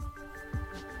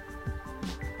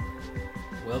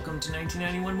Welcome to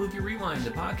 1991 Movie Rewind, the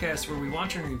podcast where we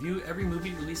watch and review every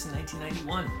movie released in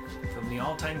 1991, from the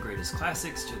all-time greatest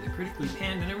classics to the critically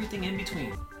panned and everything in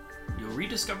between. You'll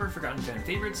rediscover forgotten fan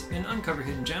favorites and uncover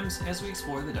hidden gems as we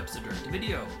explore the depths of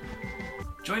direct-to-video.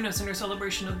 Join us in our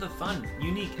celebration of the fun,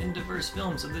 unique, and diverse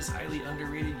films of this highly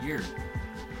underrated year.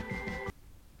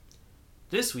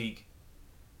 This week,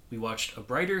 we watched A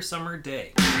Brighter Summer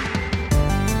Day.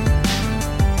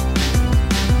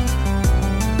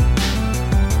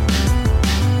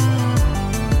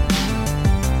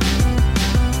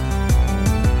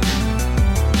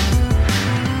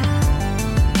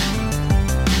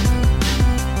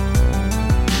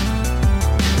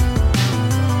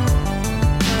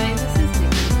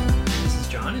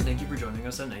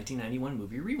 On 1991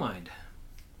 Movie Rewind.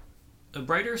 A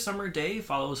Brighter Summer Day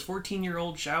follows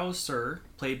 14-year-old Zhao Si,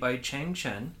 played by Chang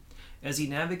Chen, as he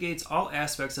navigates all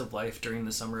aspects of life during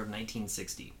the summer of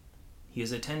 1960. He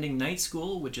is attending night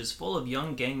school, which is full of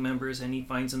young gang members, and he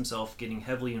finds himself getting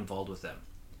heavily involved with them.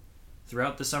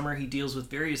 Throughout the summer, he deals with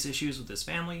various issues with his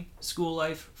family, school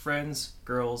life, friends,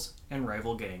 girls, and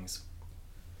rival gangs.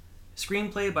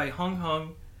 Screenplay by Hung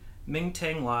Hung, Ming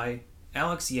Tang Lai,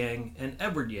 Alex Yang, and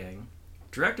Edward Yang,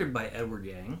 directed by Edward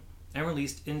Yang, and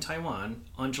released in Taiwan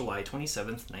on July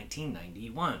 27th,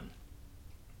 1991.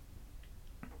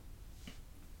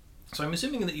 So I'm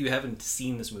assuming that you haven't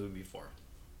seen this movie before.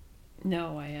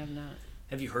 No, I have not.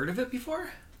 Have you heard of it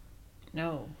before?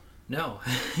 No. No,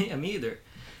 yeah, me either.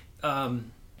 I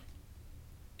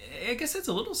guess that's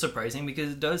a little surprising because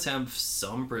it does have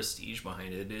some prestige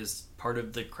behind it. It is part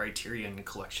of the Criterion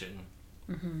collection.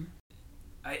 Mm-hmm.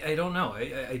 I don't know.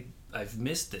 I've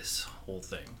missed this whole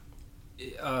thing.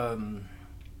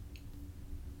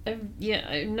 I've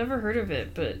never heard of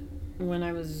it, but when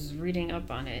I was reading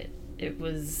up on it, it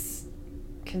was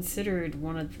considered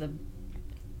one of the,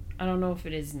 I don't know if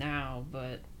it is now,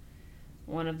 but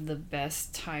one of the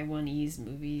best Taiwanese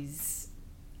movies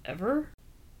ever.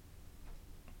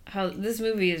 How this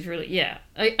movie is really,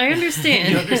 I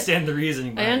understand. You understand the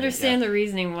reasoning behind I understand it, the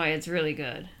reasoning why it's really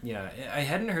good. Yeah, I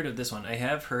hadn't heard of this one. I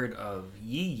have heard of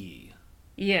Yi Yi.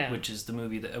 Yeah. Which is the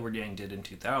movie that Edward Yang did in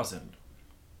 2000.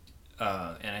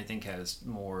 And I think has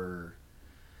more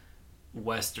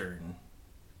Western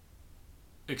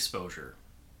exposure.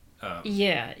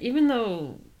 Even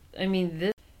though, I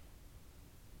mean,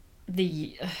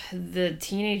 the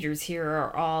teenagers here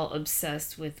are all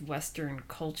obsessed with Western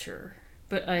culture.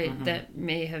 But that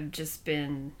may have just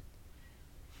been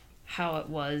how it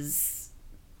was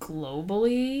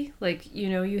globally. Like,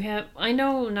 you have, I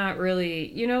know not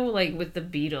really, like with the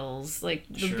Beatles, like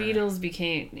the Sure. Beatles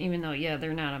became, even though,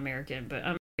 they're not American, but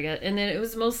and then it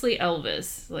was mostly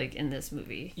Elvis, like in this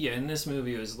movie. Yeah, in this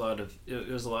movie it was a lot of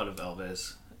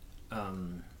Elvis.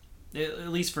 At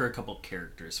least for a couple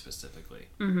characters specifically.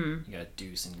 Mm-hmm. You got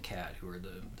Deuce and Cat, who are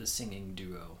the singing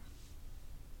duo.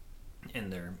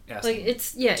 And they're asking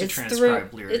to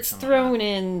transcribe lyrics. It's thrown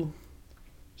in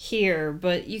here,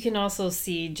 but you can also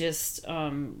see just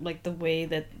like the way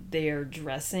that they are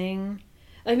dressing.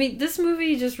 I mean, this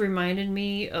movie just reminded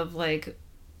me of like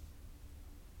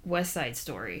West Side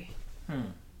Story.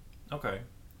 Okay.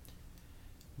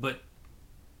 But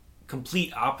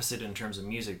complete opposite in terms of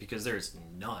music, because there's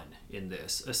none in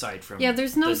this aside from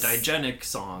there's no the diegetic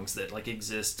songs that like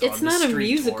exist. It's on the not a street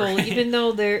musical, tour. even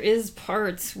though there is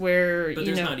parts where but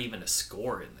there's not even a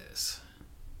score in this.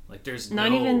 Like there's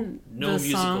not even no the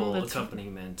musical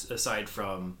accompaniment aside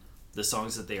from the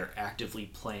songs that they are actively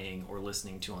playing or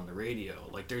listening to on the radio.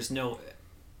 Like there's no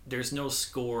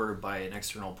score by an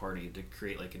external party to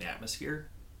create like an atmosphere.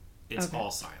 It's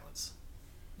all silence.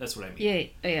 That's what I mean.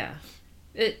 Yeah.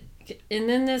 And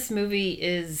then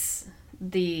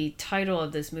the title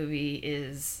of this movie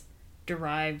is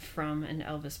derived from an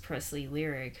Elvis Presley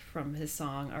lyric from his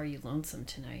song "Are You Lonesome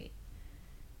Tonight?"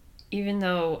 Even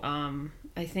though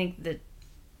I think that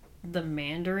the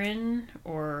Mandarin,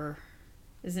 or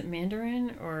is it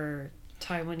Mandarin or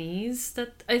Taiwanese,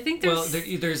 that I think there's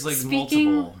like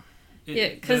multiple.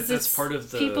 Because that's part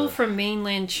of the people from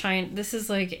mainland China. This is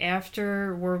like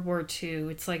after World War II.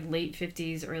 It's like late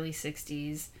 50s, early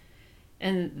 60s,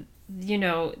 and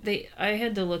I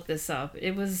had to look this up.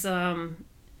 It was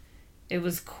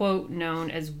quote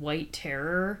known as White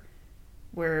Terror,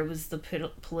 where it was the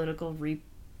political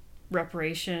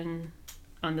reparation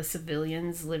on the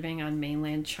civilians living on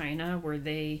mainland China, where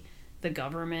the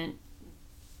government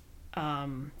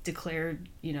declared,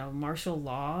 martial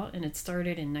law, and it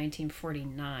started in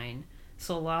 1949.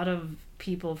 So a lot of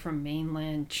people from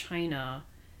mainland China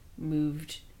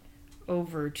moved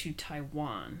over to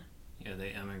Taiwan. Yeah, they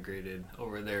emigrated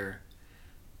over there.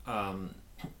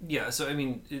 Yeah, so I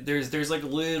mean, there's like a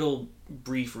little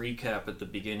brief recap at the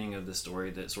beginning of the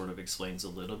story that sort of explains a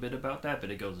little bit about that, but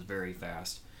it goes very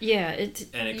fast, Yeah,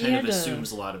 and it kind of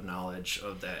assumes a lot of knowledge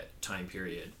of that time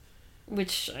period,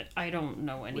 which I don't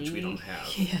know any. which we don't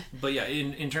have. Yeah. But yeah,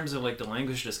 in terms of like the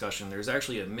language discussion, there's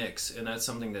actually a mix, and that's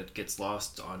something that gets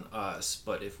lost on us.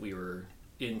 But if we were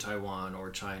in Taiwan or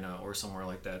China or somewhere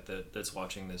like that's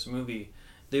watching this movie,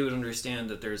 they would understand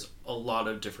that there's a lot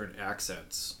of different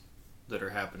accents that are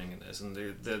happening in this, and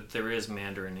there is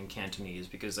Mandarin and Cantonese,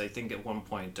 because I think at one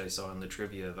point I saw in the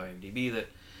trivia of IMDb that,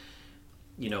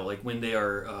 you know, like when they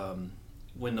are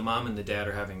when the mom and the dad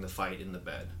are having the fight in the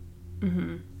bed,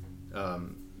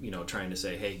 you know, trying to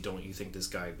say, hey, don't you think this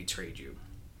guy betrayed you,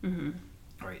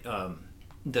 right,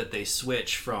 that they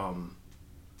switch from,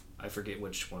 I forget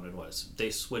which one it was,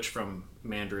 they switch from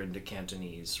Mandarin to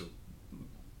Cantonese or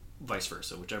vice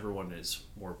versa, whichever one is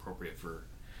more appropriate for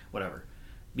whatever,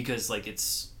 because like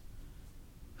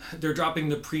they're dropping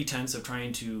the pretense of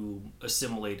trying to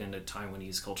assimilate into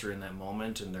Taiwanese culture in that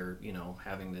moment, and they're, you know,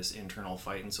 having this internal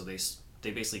fight, and so they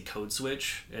basically code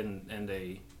switch, and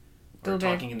they are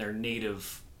talking in their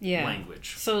native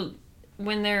language. So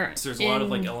when so there's a lot of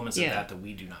like elements of that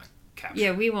we do not capture.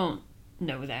 Yeah, we won't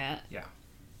know that. Yeah.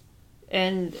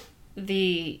 And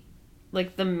the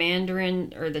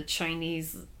Mandarin or the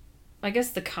Chinese, I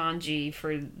guess the kanji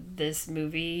for this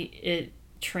movie, it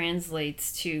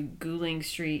translates to Guling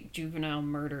Street Juvenile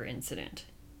Murder Incident.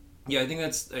 Yeah, I think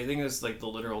that's like the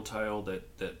literal title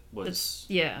that was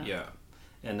yeah,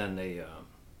 and then they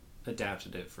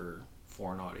adapted it for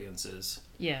foreign audiences.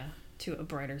 Yeah, to A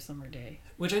Brighter Summer Day,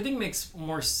 which I think makes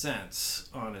more sense,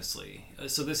 honestly.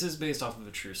 So this is based off of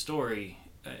a true story,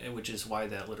 which is why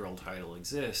that literal title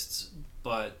exists.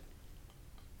 But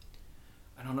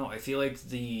I don't know. I feel like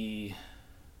the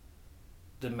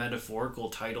metaphorical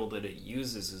title that it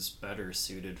uses is better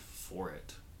suited for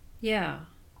it. Yeah.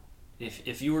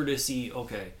 If you were to see,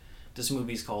 okay, this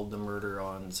movie's called The Murder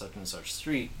on Such and Such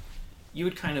Street, you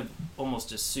would kind of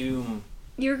almost assume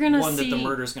you're gonna that the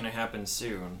murder's gonna happen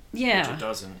soon. Yeah. Which it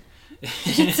doesn't.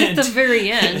 It's at the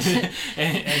very end.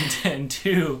 and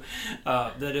two,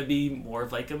 that it'd be more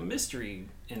of like a mystery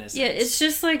in a sense. Yeah, it's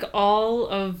just like all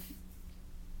of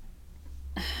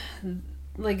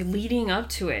like leading up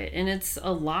to it, and it's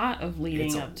a lot of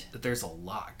leading up to it. There's a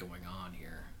lot going on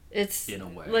here. It's in a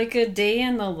way like a day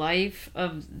in the life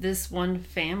of this one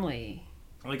family.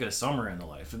 Like a summer in the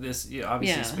life. This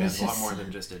obviously spans a lot more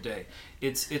than just a day.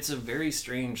 It's a very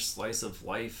strange slice of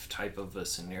life type of a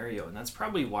scenario, and that's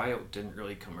probably why it didn't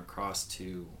really come across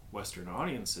to Western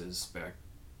audiences back.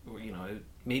 You know,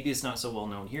 maybe it's not so well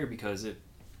known here because I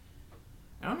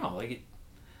don't know, like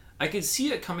I could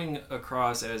see it coming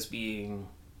across as being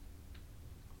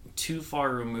too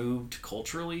far removed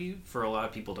culturally for a lot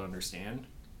of people to understand.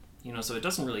 You know, so it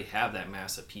doesn't really have that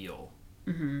mass appeal.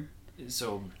 Mm-hmm.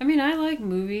 So I mean, I like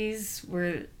movies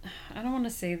where, I don't want to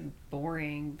say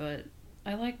boring, but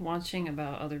I like watching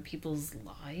about other people's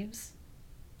lives.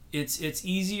 It's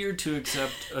easier to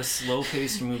accept a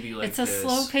slow-paced movie like this. It's a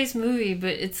slow-paced movie, but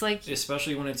it's like...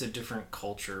 Especially when it's a different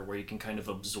culture where you can kind of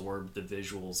absorb the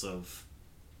visuals of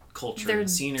culture and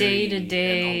scenery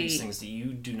day-to-day, and all these things that you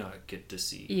do not get to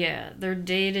see. Yeah, their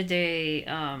day-to-day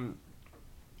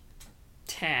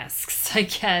tasks, I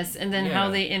guess, and then how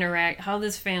they interact, how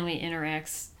this family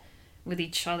interacts with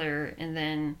each other, and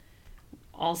then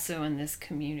also in this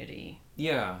community.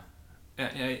 Yeah.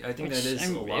 I think that is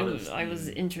a lot of... I was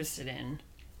interested in.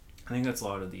 I think that's a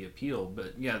lot of the appeal,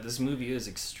 but yeah, this movie is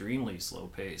extremely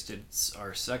slow-paced. It's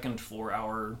our second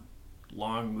 4-hour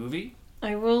long movie.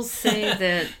 I will say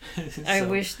that I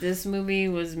wish this movie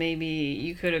was maybe,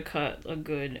 you could have cut a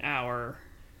good hour.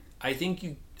 I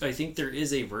think there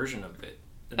is a version of it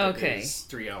that is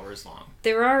 3 hours long.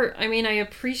 There are, I mean, I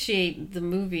appreciate the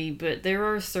movie, but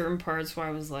there are certain parts where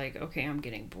I was like, okay, I'm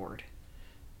getting bored.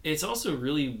 It's also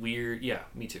really weird. Yeah,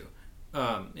 me too.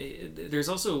 There's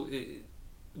also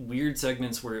weird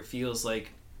segments where it feels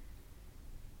like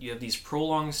you have these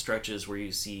prolonged stretches where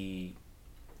you see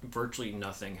virtually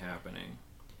nothing happening.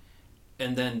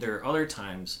 And then there are other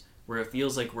times where it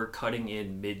feels like we're cutting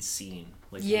in mid-scene.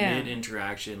 Like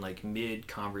mid-interaction, like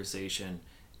mid-conversation.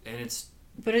 And it's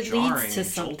But it jarring leads to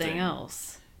something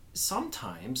else.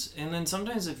 Sometimes. And then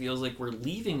sometimes it feels like we're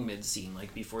leaving mid-scene,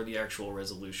 like before the actual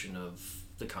resolution of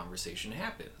the conversation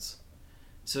happens.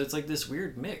 So it's like this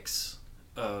weird mix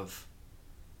of,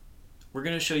 we're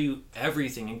going to show you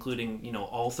everything, including, you know,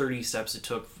 all 30 steps it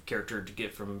took for character to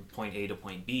get from point A to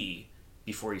point B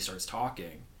before he starts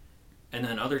talking. And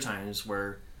then other times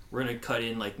where we're going to cut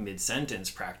in like mid-sentence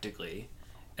practically,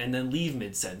 and then leave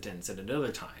mid-sentence at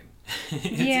another time.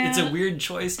 It's a weird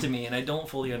choice to me, and I don't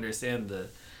fully understand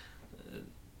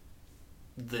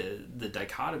the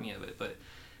dichotomy of it, but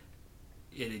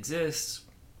it exists.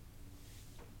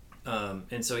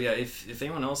 And so yeah, if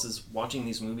anyone else is watching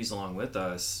these movies along with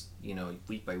us,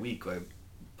 week by week, I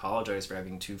apologize for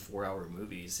having 2 4-hour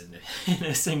movies in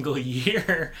a single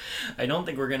year. I don't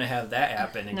think we're gonna have that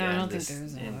happen again. No, I don't think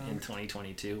there's in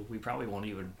 2022. We probably won't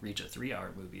even reach a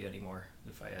 3-hour movie anymore,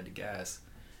 if I had to guess.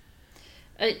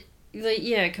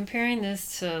 Comparing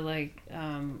this to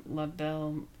La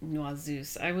Belle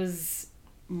Noiseuse, I was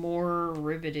more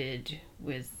riveted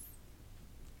with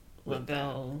La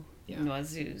Belle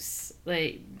Noiseuse.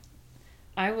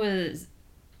 I was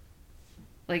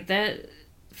that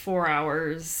 4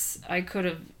 hours. I could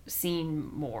have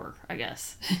seen more, I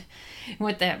guess,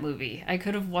 with that movie. I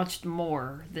could have watched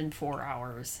more than 4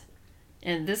 hours.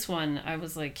 And this one, I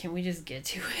was like, can we just get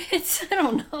to it? I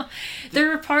don't know.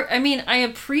 I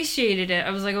appreciated it. I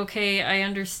was like, okay, I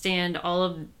understand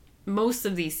most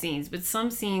of these scenes, but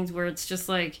some scenes where it's just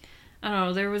I don't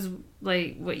know, there was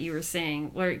what you were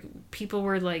saying, where people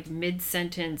were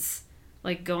mid-sentence,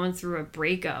 going through a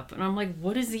breakup. And I'm like,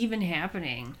 what is even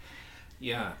happening?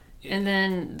 Yeah. And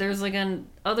then there's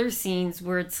other scenes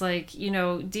where it's I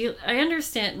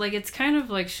understand, it's kind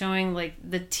of showing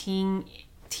the teen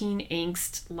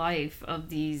angst life of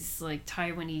these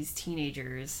Taiwanese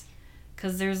teenagers,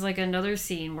 because there's another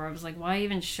scene where I was like, why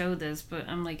even show this? But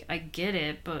I'm like, I get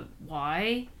it, but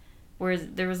why? Where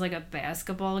there was a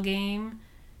basketball game,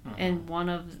 and one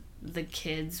of the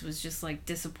kids was just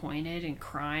disappointed and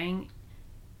crying.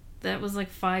 That was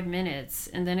 5 minutes,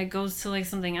 and then it goes to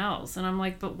something else, and I'm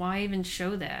like, but why even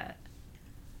show that?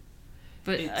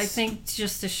 But I think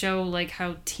just to show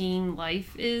how teen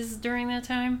life is during that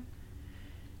time.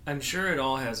 I'm sure it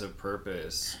all has a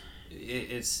purpose.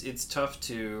 It's tough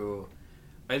to...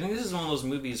 I think this is one of those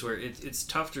movies where it's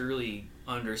tough to really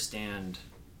understand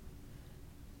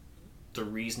the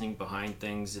reasoning behind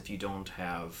things if you don't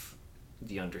have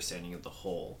the understanding of the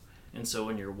whole. And so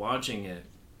when you're watching it,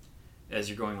 as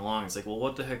you're going along, it's well,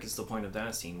 what the heck is the point of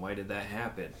that scene? Why did that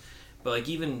happen? But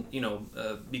even,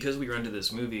 because we rented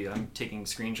this movie, I'm taking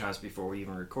screenshots before we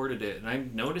even recorded it, and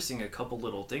I'm noticing a couple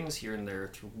little things here and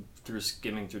there through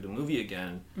skimming through the movie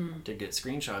again to get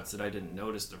screenshots that I didn't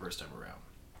notice the first time around.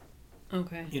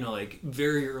 Okay.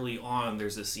 Very early on,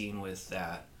 there's a scene with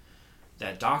that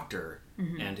doctor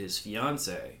and his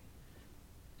fiance,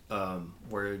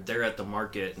 where they're at the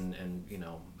market and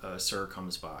Sir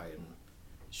comes by and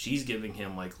she's giving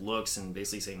him looks and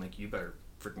basically saying you better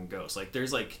freaking go. So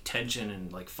there's tension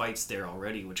and fights there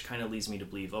already, which kind of leads me to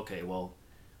believe, okay, well,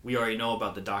 we already know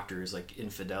about the doctor's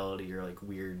infidelity or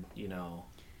weird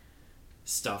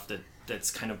stuff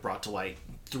that's kind of brought to light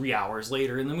 3 hours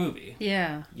later in the movie.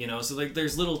 Yeah. So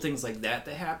there's little things like that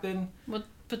happen. Well,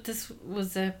 but this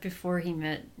was that before he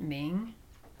met Ming?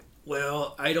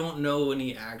 Well, I don't know when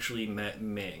he actually met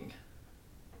Ming.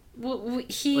 Well,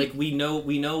 he... we know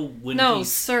when No,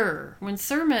 Sir. When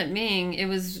Sir met Ming, it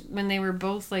was when they were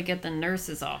both, at the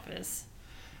nurse's office.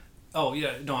 Oh,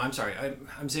 yeah. No, I'm sorry.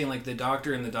 I'm saying, the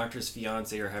doctor and the doctor's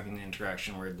fiance are having an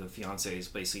interaction where the fiance is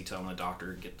basically telling the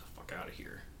doctor, get the fuck out of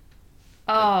here.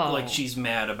 Oh. She's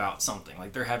mad about something.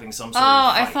 They're having some sort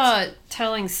of fight. I thought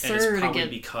telling Sir and it's to probably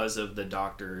because of the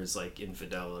doctor's,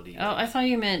 infidelity. Oh, I thought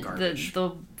you meant garbage.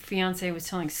 the fiance was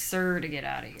telling Sir to get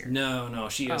out of here. No,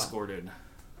 she escorted...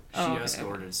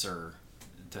 escorted Sir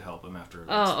to help him after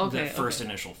the first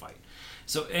initial fight.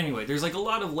 So anyway, there's a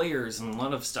lot of layers and a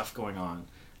lot of stuff going on,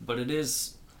 but it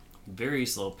is very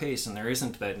slow paced and there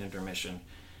isn't that intermission.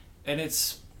 And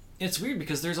it's weird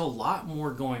because there's a lot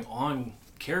more going on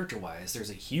character-wise. There's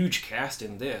a huge cast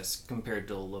in this compared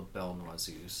to La Belle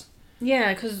Noiseuse.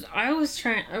 Yeah, because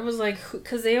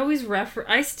because they always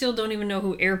I still don't even know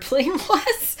who Airplane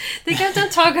was. They kept on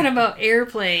talking about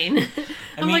Airplane.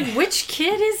 I'm which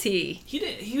kid is he?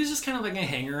 He was just kind of a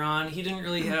hanger-on. He didn't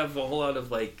really have a whole lot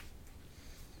of,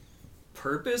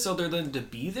 purpose other than to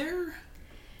be there.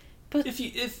 But if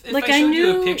I showed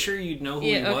you a picture, you'd know who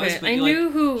he was. But I knew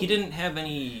who... He didn't have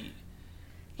any...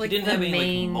 He didn't have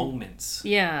any, moments.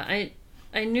 Yeah,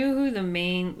 I knew who the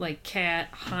main, cat...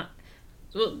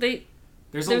 Well,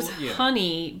 There's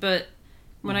Honey, but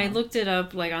when I looked it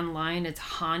up online, it's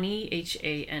Hani,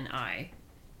 Hani.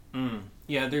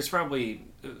 Yeah, there's probably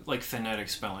phonetic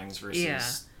spellings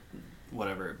versus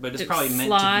whatever, but it's probably meant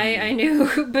Sly, to be. I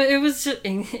knew, but it was just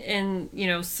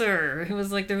and Sir. It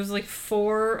was there was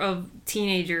 4 of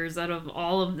teenagers out of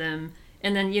all of them,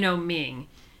 and then Ming,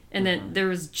 and then there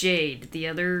was Jade, the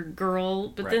other girl,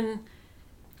 but then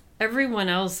everyone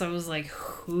else, I was like,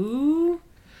 who?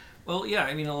 Well, yeah,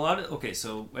 I mean, a lot of. Okay,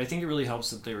 so I think it really helps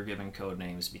that they were given code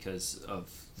names because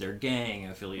of their gang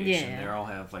affiliation. Yeah. They all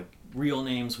have, like, real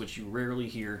names, which you rarely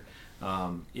hear,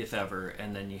 if ever,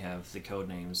 and then you have the code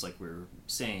names, like we were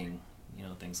saying,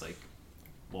 things like.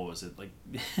 What was it, like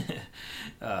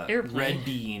Red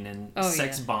Bean and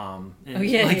Sex Bomb and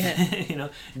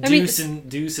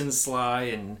Deuce and Sly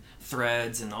and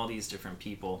Threads and all these different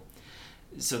people,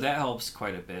 so that helps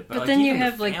quite a bit. But then you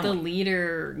have like the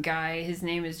leader guy, his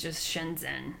name is just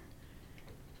Shenzhen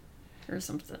or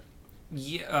something.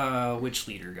 Yeah, which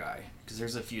leader guy? Because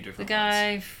there's a few different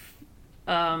ones.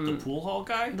 The pool hall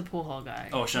guy.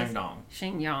 Oh, Shang Dong.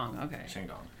 Okay. Shang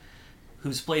Dong,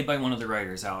 who's played by one of the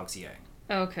writers, Alex Yang.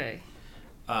 Okay.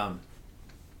 So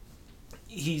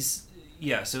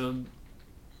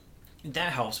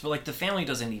that helps, but like the family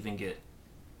doesn't even get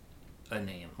a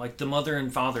name. Like the mother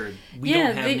and father, we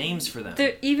don't have names for them.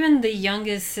 Even the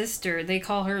youngest sister, they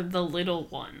call her the little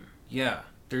one. Yeah,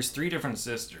 there's 3 different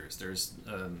sisters. There's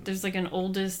like an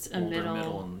oldest, a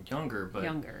middle, and younger. But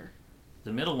younger.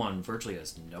 The middle one virtually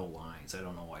has no lines. I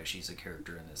don't know why she's a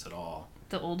character in this at all.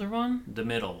 The older one? The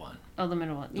middle one. Oh, the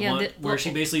middle one. Where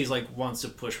she basically is like wants to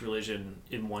push religion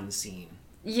in one scene.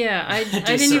 Yeah, I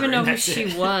didn't even know who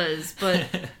she was, but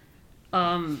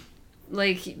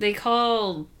like they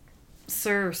call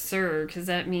Sir because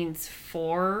that means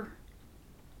 4,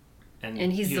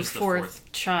 and he's the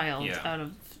fourth child out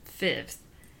of 5th.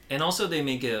 And also they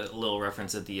make a little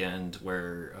reference at the end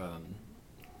where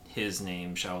his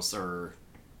name Shao Sir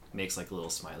makes like a little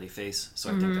smiley face, so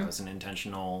I think that was an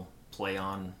intentional play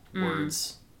on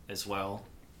words as well.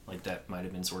 Like that might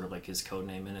have been sort of like his code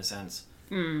name in a sense.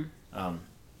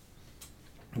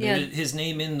 His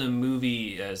name in the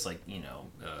movie as like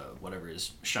whatever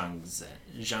is Zhang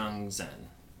Zhen.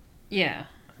 Yeah,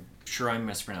 I'm sure I'm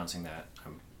mispronouncing that. I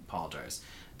apologize.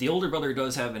 The older brother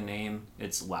does have a name.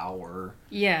 It's Lauer.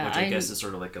 Yeah, which I guess is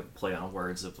sort of like a play on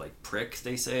words of like prick,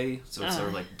 they say. So it's sort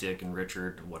of like Dick and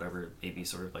Richard, whatever. Maybe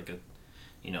sort of like a,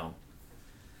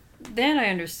 That I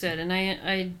understood, and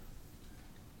I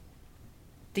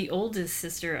the oldest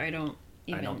sister, I don't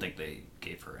think they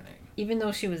gave her a name. Even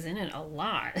though she was in it a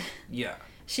lot. Yeah.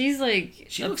 She's like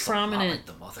she looks prominent.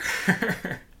 A lot like the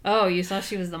mother. Oh, you thought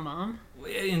she was the mom?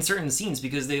 In certain scenes,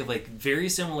 because they have like very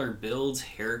similar builds,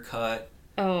 haircut.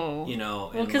 Oh.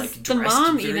 And like the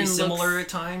mom very even similar at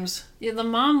times. Yeah, the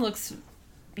mom looks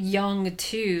young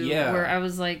too. Yeah. Where I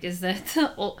was like, is that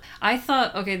the old... I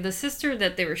thought, okay, the sister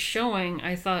that they were showing,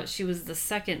 I thought she was the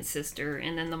second sister,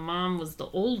 and then the mom was the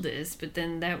oldest, but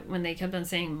then when they kept on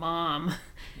saying mom.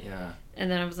 Yeah.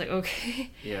 And then I was like,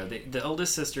 okay. Yeah, the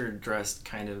eldest sister dressed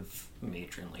kind of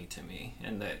matronly to me,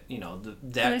 and that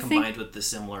that combined with the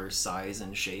similar size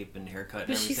and shape and haircut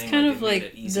and everything. She's kind of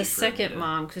like the second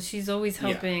mom, because she's always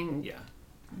helping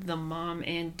the mom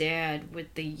and dad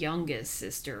with the youngest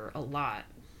sister a lot.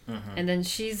 Mm-hmm. And then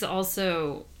she's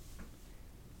also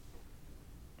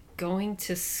going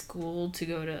to school to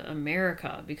go to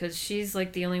America, because she's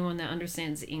like the only one that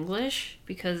understands English,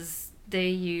 because they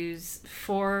use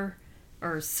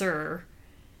Sir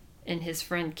and his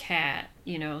friend Kat,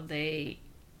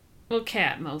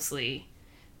 Kat mostly,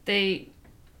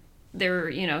 they're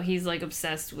he's like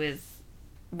obsessed with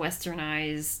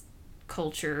westernized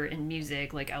culture and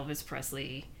music, like Elvis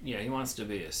Presley. Yeah, he wants to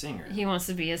be a singer.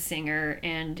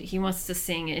 And he wants to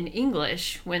sing in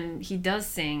English. When he does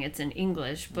sing, it's in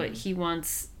English, but he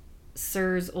wants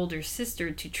Sir's older sister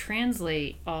to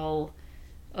translate all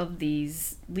of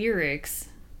these lyrics.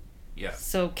 Yeah.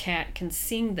 So Kat can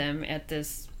sing them at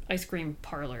this ice cream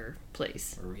parlor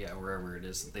place. Or wherever it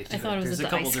is that they do. I thought it was at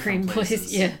the ice cream place.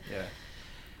 Yeah.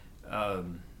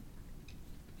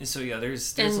 So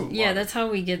there's that's how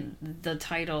we get the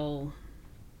title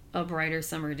A Brighter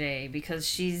Summer Day, because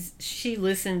she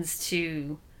listens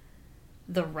to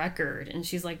the record and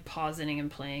she's like pausing and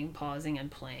playing,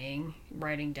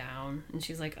 writing down, and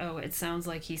she's like, oh, it sounds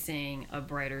like he's saying A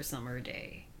Brighter Summer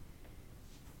Day.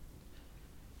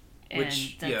 And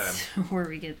that's where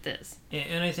we get this.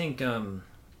 And I think I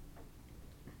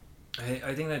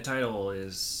think that title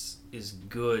is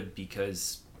good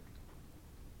because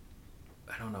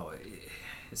I don't know,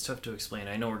 it's tough to explain.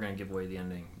 I know we're going to give away the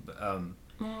ending, but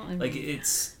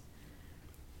it's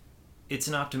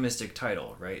an optimistic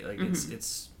title, right? Like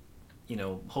it's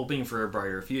hoping for a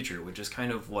brighter future, which is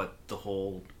kind of what the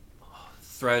whole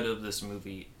thread of this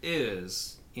movie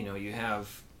is. You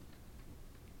have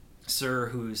Sir,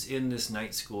 who's in this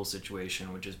night school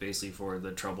situation, which is basically for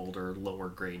the troubled or lower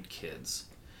grade kids,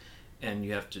 and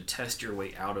you have to test your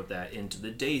way out of that into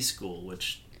the day school,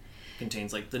 which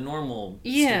contains like the normal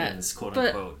students, quote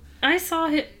unquote. I saw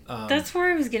it. That's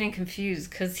where I was getting confused,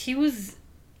 because he was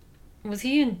Was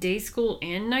he in day school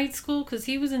and night school? Because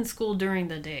he was in school during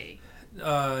the day.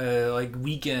 Like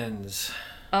weekends.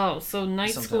 Oh, so night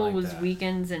Something school like was that.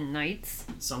 weekends and nights?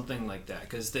 Something like that,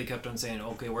 because they kept on saying,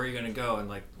 "Okay, where are you gonna go?" And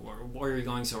like, why are you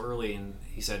going so early? And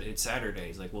he said, "It's Saturday."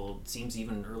 He's like, "Well, it seems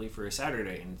even early for a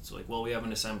Saturday." And it's like, "Well, we have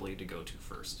an assembly to go to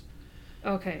first."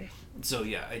 Okay. So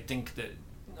yeah, I think that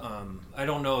I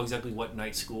don't know exactly what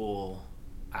night school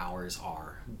hours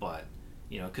are, but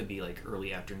it could be like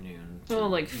early afternoon. Well,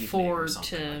 like evening 4 or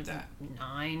something to like that.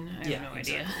 9? I Yeah, have no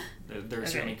exactly. idea. There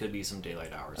Okay. certainly could be some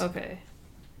daylight hours. Okay.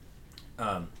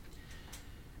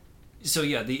 So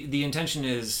yeah, the intention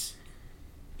is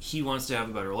he wants to have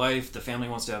a better life, the family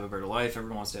wants to have a better life,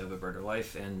 everyone wants to have a better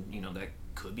life, and that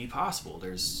could be possible.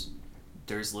 There's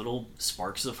little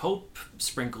sparks of hope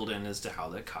sprinkled in as to how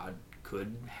that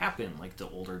could happen, like the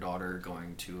older daughter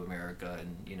going to America,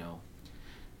 and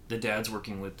the dad's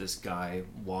working with this guy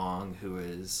Wong, who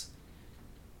is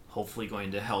hopefully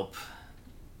going to help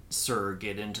Sir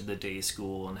get into the day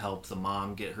school and help the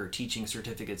mom get her teaching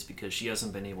certificates, because she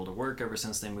hasn't been able to work ever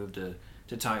since they moved to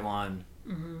Taiwan.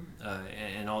 Mm-hmm.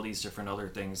 And all these different other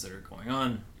things that are going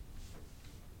on,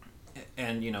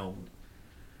 and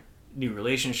new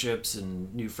relationships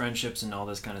and new friendships and all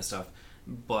this kind of stuff.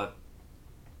 But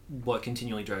what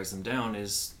continually drags them down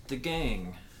is the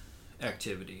gang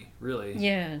activity, really.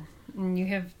 Yeah. And you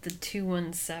have the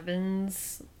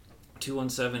 217s.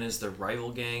 217 is the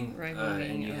rival gang,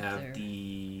 and you up have there.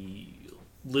 the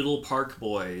Little Park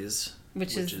Boys,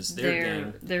 Which is their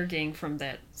gang. their gang from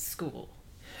that school.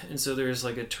 And so there's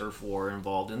like a turf war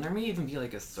involved, and there may even be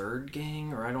like a third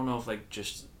gang, or I don't know if like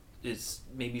just it's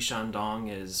maybe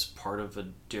Shandong is part of a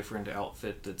different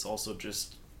outfit that's also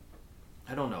just,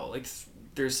 I don't know, like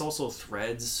there's also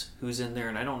Threads who's in there,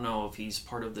 and I don't know if he's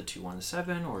part of the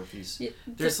 217 or if he's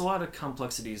there's a lot of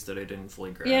complexities that I didn't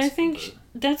fully grasp. Yeah, I think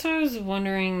that's why I was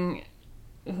wondering,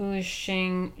 who is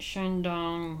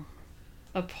Shandong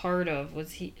a part of?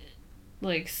 Was he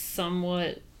like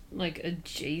somewhat like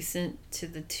adjacent to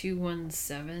the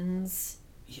 217s?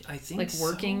 I think like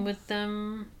working so. with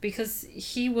them, because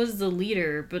he was the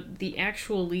leader, but the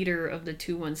actual leader of the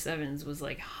 217s was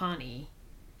like Hani.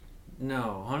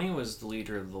 No, Honey was the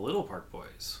leader of the Little Park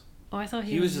Boys. Oh, I thought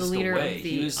he He was was the just leader away. of the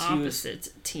He was-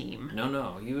 opposite team.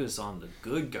 No, he was on the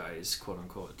good guys, quote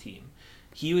unquote, team.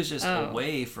 He was just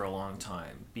away for a long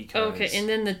time because Okay, and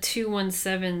then the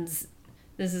 217s.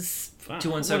 This is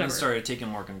 217 whatever. started taking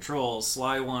more control.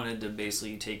 Sly wanted to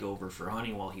basically take over for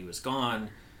Honey while he was gone.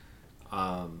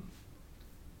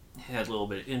 Had a little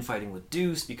bit of infighting with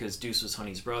Deuce because Deuce was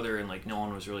Honey's brother, and like no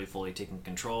one was really fully taking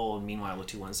control. And meanwhile, the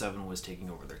 217 was taking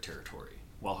over their territory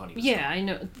while Honey was Yeah, gone. I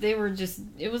know. They were just.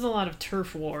 It was a lot of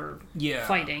turf war Yeah.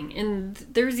 fighting. And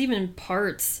there's even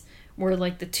parts where,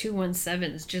 like, the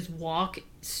 217s just walk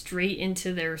straight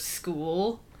into their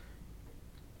school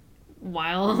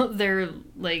while they're,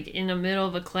 like, in the middle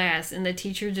of a class, and the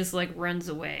teacher just, like, runs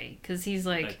away. Because he's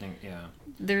like, I think, yeah.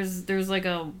 there's, like,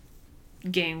 a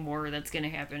gang war that's going to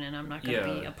happen, and I'm not going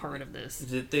to be a part of this.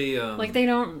 They Like, they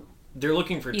don't. They're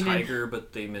looking for Even- Tiger,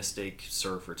 but they mistake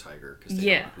Sir for Tiger because they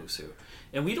Yeah. don't know who's who.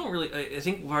 And we don't really. I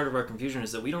think part of our confusion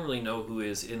is that we don't really know who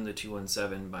is in the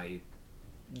 217 by.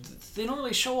 They don't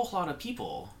really show a lot of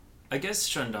people. I guess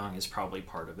Shandong is probably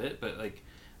part of it, but like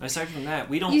aside from that,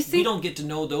 we don't we don't get to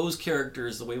know those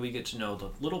characters the way we get to know the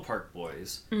Little Park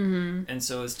Boys. Mm-hmm. And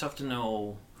so it's tough to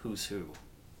know who's who.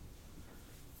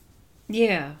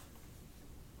 Yeah.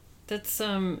 That's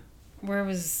where I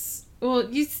was. Well,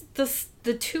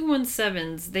 the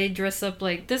 217s, they dress up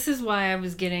like, this is why I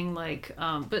was getting like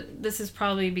but this is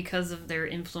probably because of their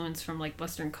influence from like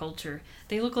Western culture.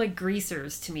 They look like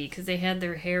greasers to me because they had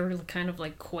their hair kind of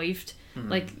like coiffed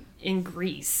like in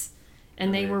grease,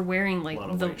 and they were wearing like a lot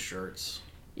of the white shirts.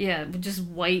 yeah, just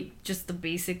white, just the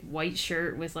basic white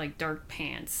shirt with like dark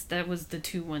pants. That was the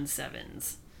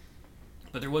 217s.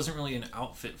 But there wasn't really an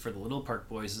outfit for the Little Park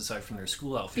Boys aside from their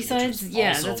school outfit. Besides, which was yeah,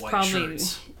 also that's white probably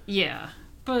shirts. yeah.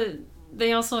 But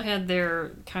they also had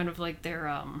their kind of like their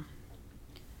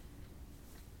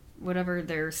whatever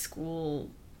their school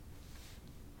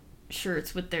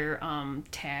shirts with their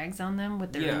tags on them,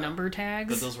 with their number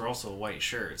tags. But those were also white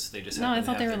shirts. They just no, I happened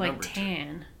to thought they have were their like number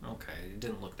tan. Okay, it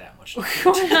didn't look that much. I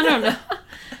don't know.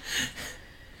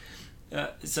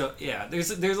 So yeah, there's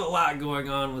a lot going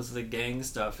on with the gang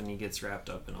stuff, and he gets wrapped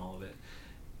up in all of it,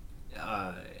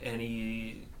 and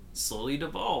he slowly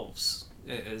devolves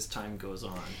as time goes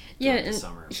on. Yeah, the and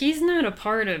summer. he's not a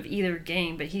part of either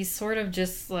gang, but he's sort of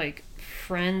just like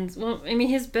friends. Well, I mean,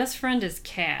 his best friend is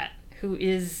Kat, who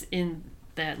is in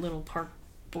that Little Park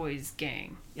Boys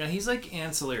gang. Yeah, he's like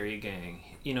ancillary gang,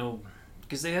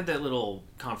 because they had that little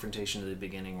confrontation at the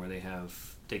beginning where they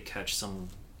catch some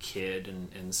kid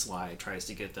and Sly tries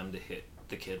to get them to hit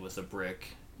the kid with a brick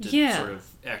to sort of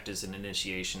act as an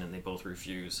initiation, and they both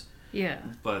refuse. Yeah.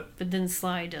 But then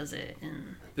Sly does it,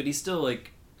 but he's still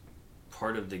like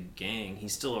part of the gang.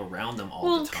 He's still around them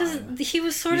all the time. Well, because he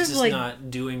was sort he's of just like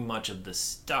not doing much of the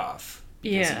stuff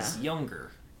because he's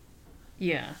younger.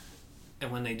 Yeah. And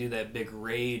when they do that big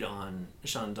raid on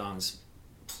Shandong's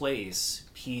place,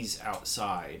 he's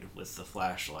outside with the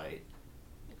flashlight,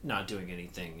 not doing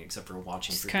anything except for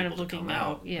watching just for kind people of to looking come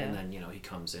out. Yeah. And then, he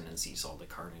comes in and sees all the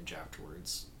carnage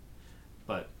afterwards.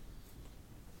 But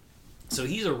so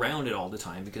he's around it all the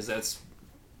time because that's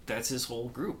his whole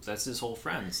group. That's his whole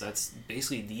friends. That's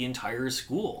basically the entire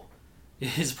school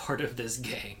is part of this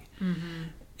gang. Mm-hmm.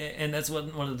 And that's one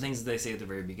of the things that they say at the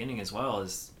very beginning as well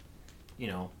is,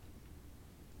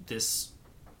 this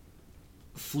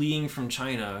fleeing from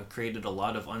China created a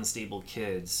lot of unstable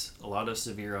kids, a lot of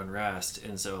severe unrest,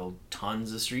 and so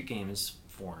tons of street games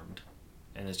formed.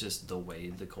 And it's just the way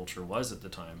the culture was at the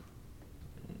time.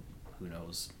 And who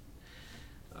knows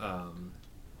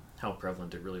how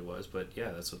prevalent it really was, but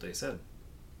yeah, that's what they said.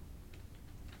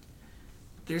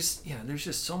 There's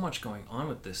just so much going on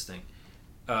with this thing.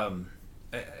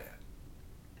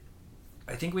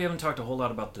 I think we haven't talked a whole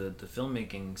lot about the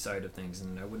filmmaking side of things,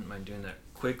 and I wouldn't mind doing that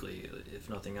quickly, if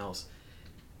nothing else.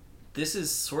 This is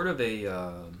sort of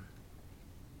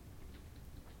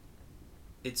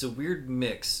it's a weird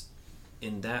mix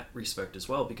in that respect as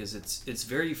well, because it's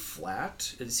very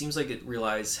flat. It seems like it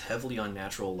relies heavily on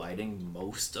natural lighting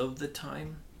most of the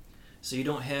time. So you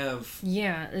don't have...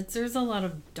 Yeah, there's a lot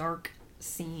of dark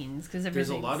scenes, because there's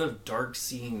a lot of dark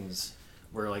scenes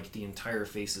where like the entire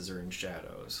faces are in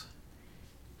shadows.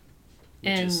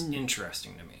 Which is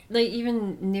interesting to me. Like,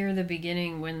 even near the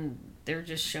beginning when they're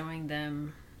just showing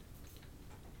them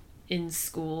in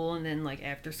school and then, like,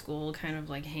 after school kind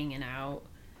of, like, hanging out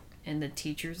and the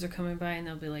teachers are coming by and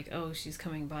they'll be like, oh, she's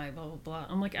coming by, blah, blah, blah.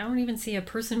 I'm like, I don't even see a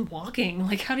person walking.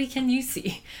 Like, can you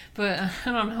see? But,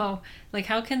 I don't know. Like,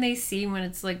 how can they see when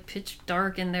it's, like, pitch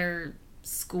dark in their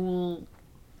school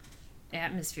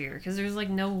atmosphere? Because there's,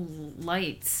 like, no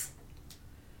lights.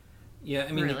 Yeah,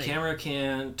 I mean, really. The camera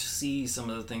can't see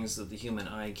some of the things that the human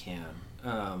eye can.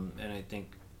 And I think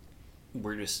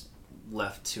we're just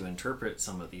left to interpret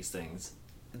some of these things.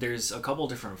 There's a couple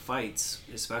different fights,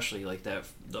 especially like that,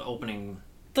 the opening...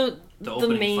 The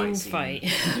opening main fight.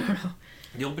 I don't know.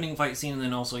 The opening fight scene, and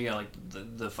then also, like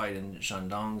the fight in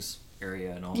Shandong's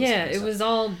area and all this Yeah, kind of stuff. it was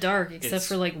all dark except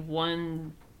for, like,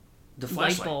 one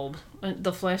light bulb.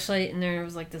 The flashlight, and there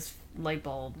was, like, this light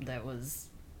bulb that was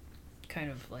kind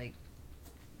of, like,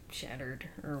 shattered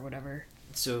or whatever.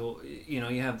 So you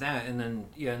have that, and then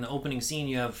in the opening scene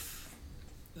you have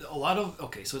a lot of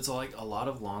so it's like a lot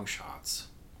of long shots,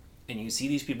 and you see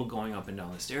these people going up and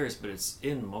down the stairs, but it's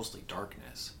in mostly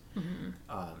darkness. Mm-hmm.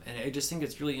 And I just think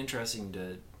it's really interesting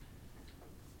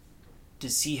to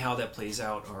see how that plays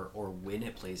out or when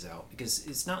it plays out, because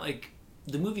it's not like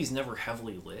the movie's never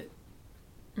heavily lit.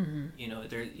 Mm-hmm.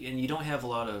 And you don't have a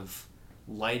lot of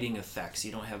lighting effects,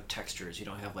 you don't have textures, you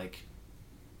don't have like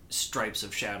stripes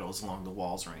of shadows along the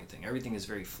walls or anything. Everything is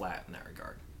very flat in that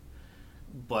regard.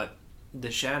 But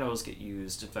the shadows get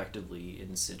used effectively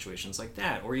in situations like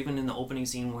that, or even in the opening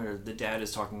scene where the dad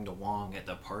is talking to Wong at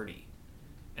the party,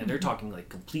 and they're talking like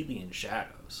completely in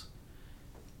shadows.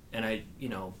 And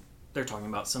they're talking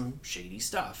about some shady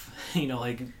stuff,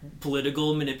 like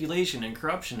political manipulation and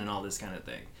corruption and all this kind of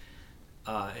thing.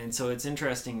 And so it's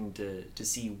interesting to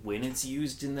see when it's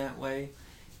used in that way,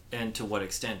 and to what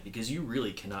extent, because you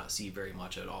really cannot see very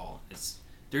much at all.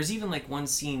 There's even like one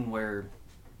scene where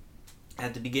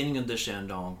at the beginning of the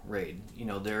Shandong raid,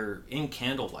 they're in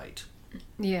candlelight.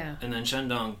 Yeah. And then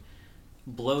Shandong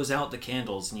blows out the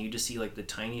candles, and you just see like the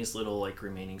tiniest little like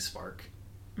remaining spark.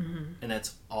 Mm-hmm. And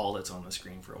that's all that's on the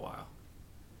screen for a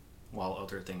while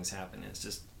other things happen. It's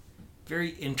just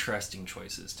very interesting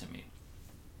choices to me.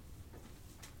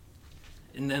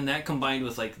 And then that combined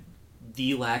with like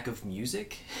the lack of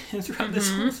music throughout this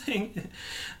whole thing,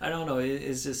 I don't know,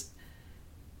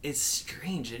 it's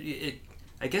strange.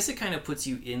 I guess it kind of puts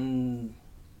you in,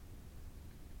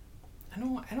 I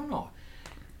don't know,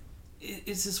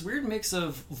 it's this weird mix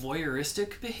of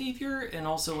voyeuristic behavior and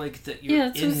also like that you're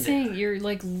that's in what I'm saying. there.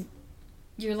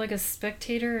 You're like a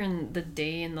spectator in the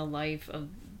day in the life of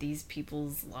these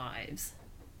people's lives.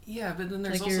 Yeah, but then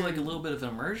there's also like a little bit of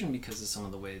immersion because of some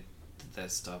of the way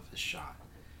that stuff is shot.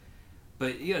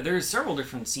 But yeah, there's several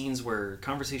different scenes where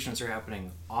conversations are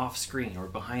happening off screen or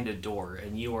behind a door,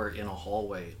 and you are in a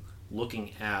hallway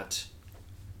looking at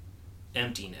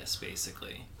emptiness,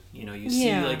 basically. You know, you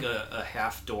see like a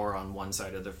half door on one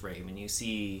side of the frame, and you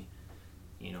see,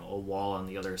 you know, a wall on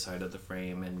the other side of the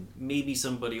frame, and maybe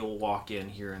somebody will walk in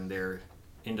here and there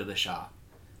into the shot,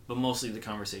 but mostly the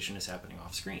conversation is happening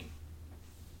off screen.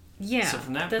 Yeah. So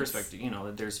from that perspective, you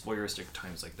know, there's voyeuristic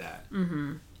times like that.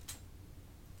 Mm-hmm.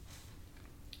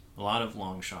 A lot of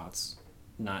long shots,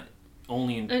 not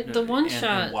only in the one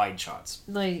shot and wide shots.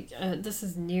 Like this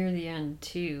is near the end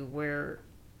too, where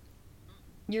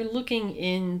you're looking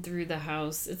in through the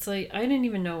house. It's like I didn't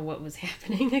even know what was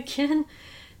happening again.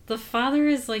 The father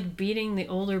is like beating the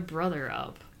older brother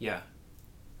up. Yeah.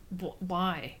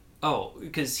 Why? Oh,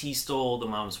 because he stole the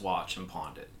mom's watch and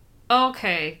pawned it.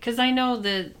 Okay, because I know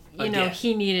that, you know,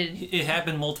 he needed... It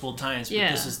happened multiple times, but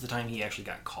this is the time he actually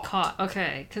got caught.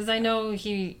 Okay, because I know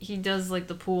he does, like,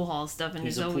 the pool hall stuff, and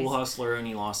he's a pool hustler, and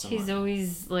he lost some money. He's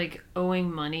always, like,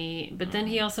 owing money, but then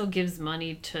he also gives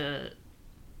money to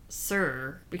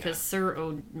Sir, because Sir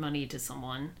owed money to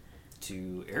someone.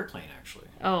 To Airplane, actually.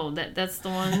 Oh, that's the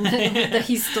one that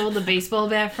he stole the baseball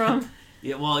bat from?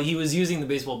 Yeah, well, he was using the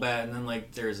baseball bat, and then,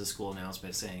 like, there's a school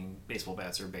announcement saying baseball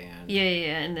bats are banned. Yeah,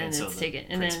 and then so it's taken.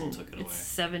 And then took it away. It's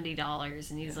 $70,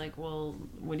 and he's like, well,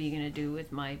 what are you going to do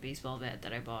with my baseball bat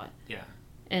that I bought? Yeah.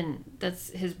 And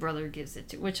that's his brother gives it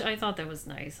to, which I thought that was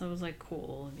nice. I was like,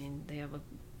 cool. I mean, they have a...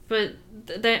 But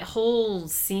that whole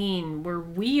scene where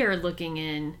we are looking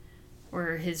in,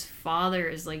 where his father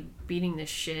is, like, beating the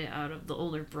shit out of the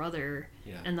older brother,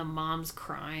 and the mom's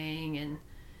crying, and...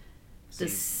 The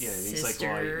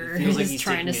sister is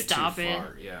trying to stop it.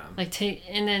 Yeah. But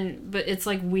it's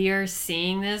like we are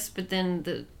seeing this, but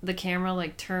then the camera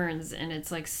like turns and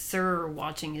it's like Sir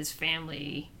watching his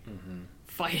family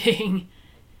fighting.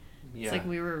 Yeah. It's like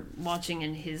we were watching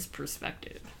in his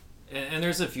perspective. And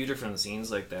there's a few different scenes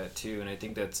like that too, and I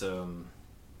think that's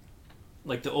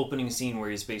like the opening scene where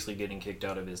he's basically getting kicked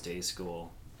out of his day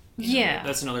school. You know,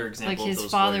 that's another example. Like his his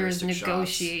father is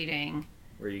negotiating.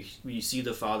 Where you see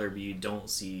the father, but you don't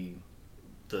see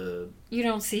the... You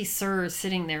don't see Sir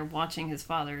sitting there watching his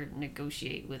father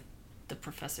negotiate with the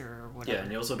professor or whatever. Yeah,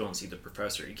 and you also don't see the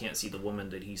professor. You can't see the woman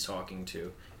that he's talking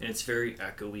to. And it's very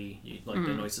echoey. Like,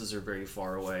 the noises are very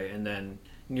far away. And then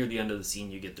near the end of the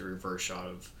scene, you get the reverse shot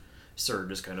of Sir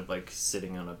just kind of, like,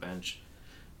 sitting on a bench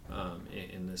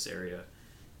in this area.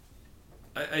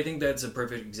 I think that's a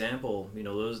perfect example. You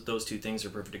know, those two things are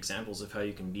perfect examples of how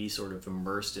you can be sort of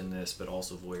immersed in this, but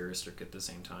also voyeuristic at the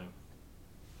same time.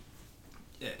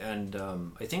 And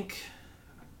I think,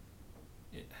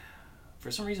 for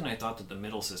some reason, I thought that the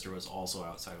middle sister was also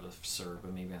outside of Sir,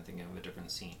 but maybe I'm thinking of a different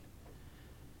scene.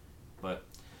 But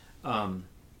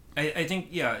I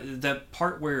think, that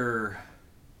part where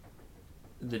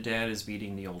the dad is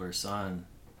beating the older son,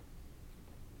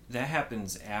 that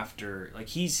happens after, like,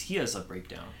 he has a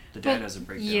breakdown. The dad has a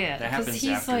breakdown. Yeah, that happens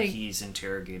after he's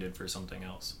interrogated for something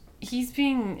else. He's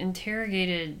being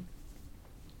interrogated.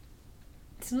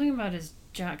 Something about his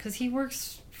job, because he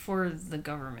works for the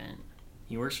government.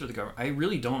 He works for the government. I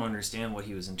really don't understand what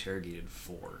he was interrogated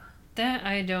for. That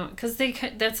I don't, because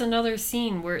that's another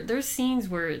scene where there's scenes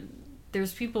where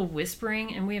there's people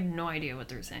whispering and we have no idea what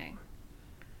they're saying.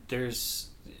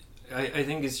 I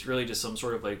think it's really just some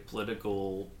sort of like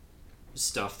political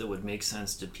stuff that would make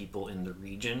sense to people in the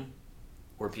region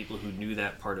or people who knew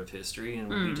that part of history, and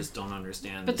we just don't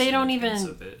understand. But the they don't significance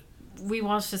even. Of it. We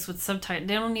watched this with subtitles.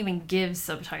 They don't even give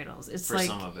subtitles. It's for like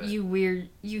some of it.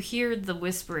 You hear the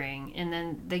whispering, and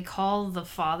then they call the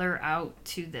father out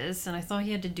to this, and I thought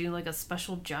he had to do like a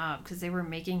special job because they were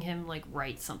making him like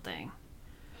write something.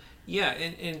 Yeah,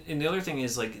 and the other thing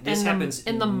is like this happens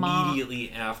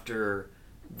immediately after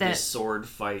the sword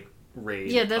fight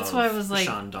raid. Yeah, that's why I was like,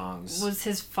 Shandong's was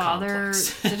his father?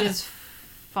 Did his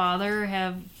father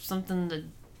have something to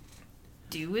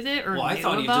do with it, or I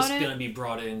thought he was was just gonna be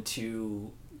brought in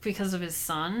to because of his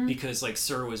son? Because like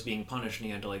Sir was being punished and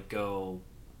he had to like go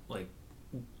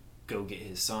get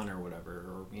his son or whatever,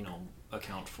 or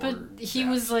account for. But he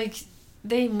was like,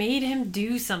 they made him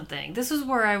do something. This is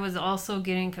where I was also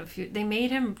getting confused. They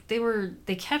made him.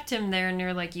 They kept him there, and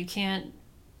they're like, you can't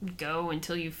go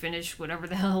until you finish whatever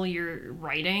the hell you're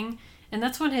writing. And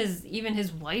that's when even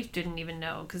his wife didn't even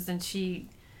know, because then she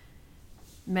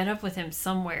met up with him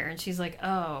somewhere and she's like,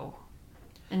 oh,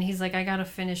 and he's like, I gotta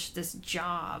finish this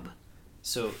job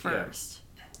first.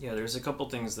 Yeah, there's a couple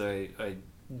things that I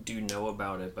do know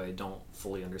about it, but I don't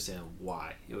fully understand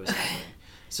why it was happening.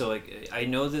 So like, I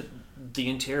know that the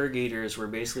interrogators were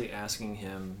basically asking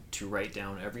him to write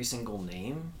down every single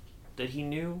name that he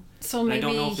knew. So maybe I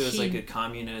don't know if it was like a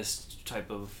communist type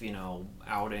of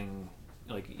outing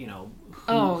like, who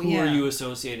yeah. are you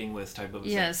associating with type of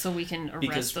Yeah, thing. so we can arrest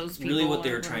Because those people. really what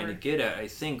they were or trying to whatever. get at, I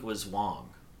think, was Wong.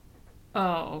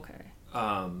 Oh,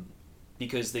 okay.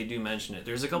 Because they do mention it.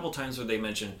 There's a couple times where they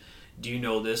mention, do you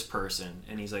know this person?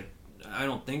 And he's like, I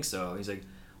don't think so. He's like,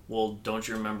 well, don't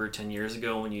you remember 10 years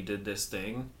ago when you did this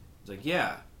thing? He's like,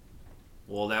 yeah.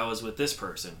 Well, that was with this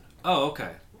person. Oh,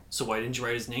 okay. So why didn't you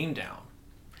write his name down?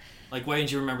 Like, why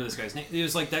didn't you remember this guy's name? It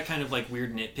was like that kind of like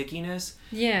weird nitpickiness.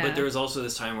 Yeah. But there was also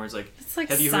this time where it's like, It's like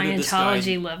have you heard of this guy?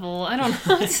 Scientology level. I don't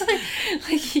know. It's like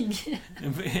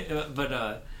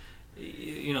But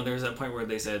there's that point where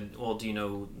they said, well, do you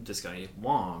know this guy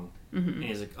Wong? And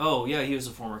he's like, oh yeah, he was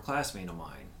a former classmate of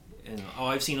mine. And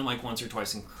I've seen him like once or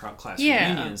twice in class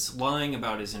reunions, lying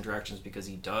about his interactions because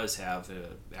he does have an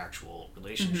actual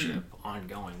relationship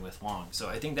ongoing with Wong. So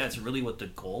I think that's really what the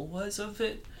goal was of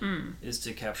it, is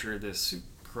to capture this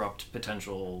corrupt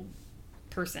potential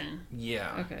person.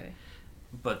 Yeah. Okay.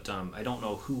 But I don't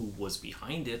know who was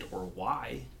behind it or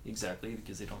why exactly,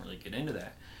 because they don't really get into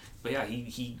that. But yeah,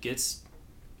 he gets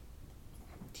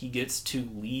to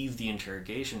leave the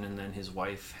interrogation, and then his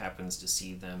wife happens to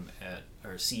see him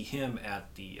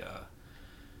at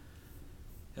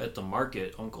the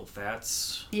market, Uncle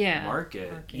Fat's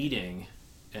market, eating,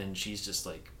 and she's just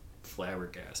like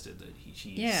flabbergasted that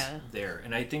she's there.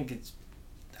 And I think it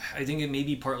may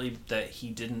be partly that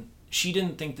she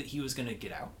didn't think that he was going to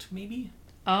get out, maybe.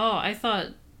 Oh, I thought...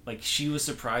 Like, she was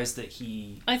surprised that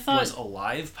he was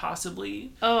alive,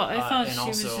 possibly. Oh, I thought and she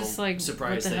was also just like,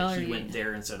 surprised what the hell that are he you... went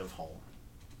there instead of home.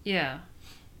 Yeah.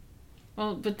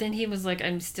 Well, but then he was like,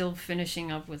 I'm still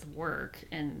finishing up with work,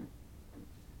 and...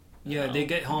 Yeah, they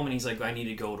get home, and he's like, I need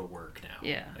to go to work now.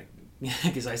 Yeah.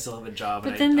 Because I still have a job,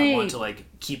 but and then I want to, like,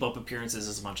 keep up appearances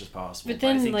as much as possible. But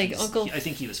then, I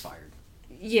think he was fired.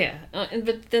 Yeah,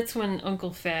 but that's when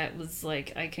Uncle Fat was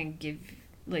like, I can give...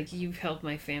 Like, you've helped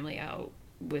my family out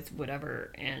with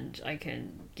whatever, and I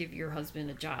can give your husband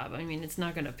a job. I mean, it's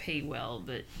not going to pay well,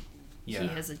 but he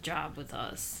has a job with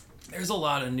us. There's a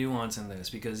lot of nuance in this,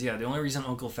 because the only reason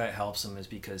Uncle Fat helps him is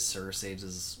because Sir saves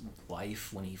his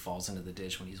life when he falls into the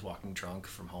ditch when he's walking drunk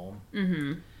from home.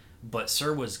 Mm-hmm. But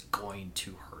Sir was going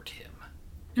to hurt him,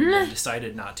 and then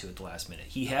decided not to at the last minute.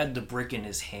 He had the brick in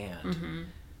his hand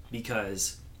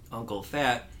because Uncle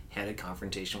Fat had a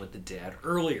confrontation with the dad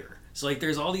earlier. So, like,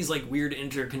 there's all these, like, weird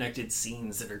interconnected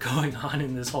scenes that are going on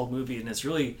in this whole movie, and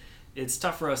it's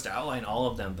tough for us to outline all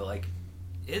of them, but, like,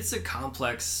 it's a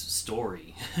complex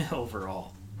story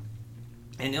overall.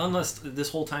 And unless this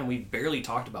whole time we've barely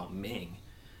talked about Ming.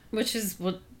 Which is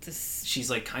what this... She's,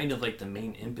 like, kind of, like, the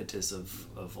main impetus of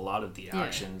a lot of the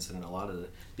actions and a lot of the...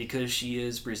 Because she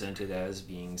is presented as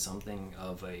being something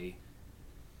of a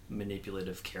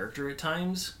manipulative character at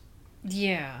times.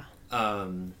 Yeah.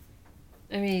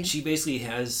 I mean, she basically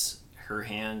has her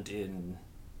hand in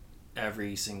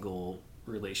every single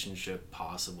relationship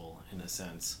possible, in a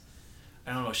sense.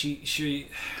 I don't know. She.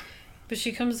 But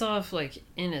she comes off like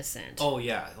innocent. Oh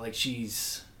yeah, like she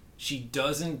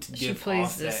doesn't give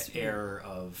off that air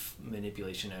of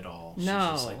manipulation at all. No.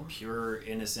 She's just like pure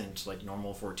innocent, like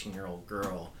normal 14-year-old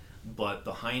girl. But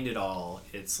behind it all,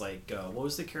 it's like what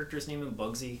was the character's name in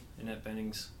Bugsy, Annette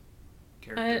Bening's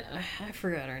character? I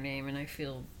forgot her name, and I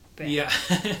feel bad. Yeah.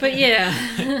 But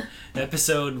yeah.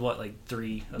 Episode,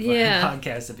 3 of the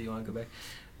podcast, if you want to go back.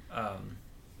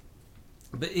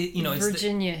 But it's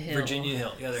Virginia Hill. Virginia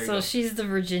Hill. Yeah, there you go. So she's the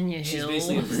Virginia Hill. She's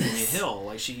basically a Virginia Hill.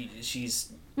 Like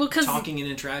she's talking and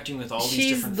interacting with all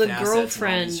these different facets. She's the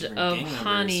girlfriend of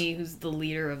Honey, who's the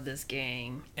leader of this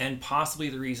gang. And possibly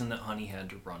the reason that Honey had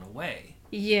to run away.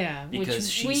 Yeah, because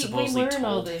she supposedly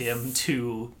told him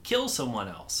to kill someone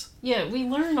else. Yeah, we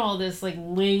learn all this like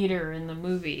later in the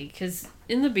movie, because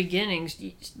in the beginning,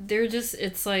 they're just,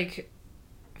 it's like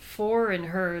Four and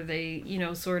her, they,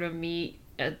 sort of meet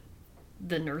at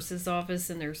the nurse's office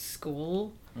in their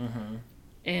school. Mm-hmm.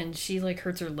 And she like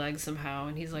hurts her leg somehow,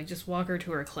 and he's like, just walk her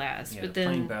to her class. Yeah, but then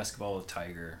playing basketball with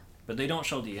Tiger, but they don't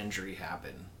show the injury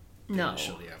happen. They just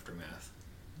show the aftermath.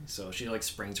 So she like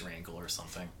sprains her ankle or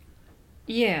something.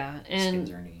 Yeah,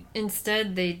 and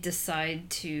instead they decide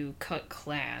to cut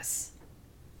class.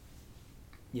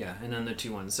 Yeah, and then the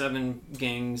 217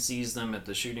 gang sees them at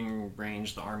the shooting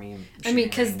range, the army. I mean,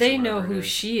 because they know who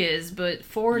she is, but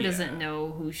Four doesn't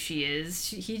know who she is.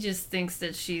 He just thinks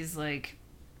that she's like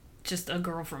just a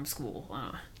girl from school,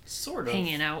 sort of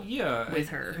hanging out with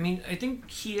her. I mean, I think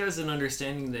he has an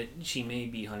understanding that she may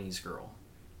be Honey's girl.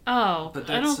 Oh, but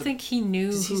I don't think he knew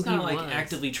who he's not he like was.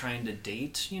 Actively trying to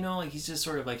date, like he's just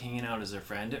sort of like hanging out as a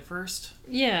friend at first.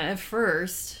 Yeah, at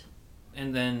first.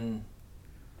 And then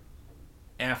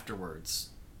afterwards,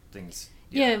 things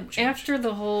change. After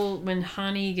the whole when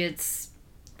Hani gets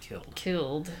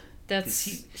killed,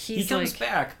 that's he comes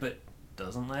back, but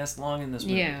doesn't last long in this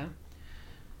movie.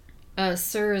 Yeah.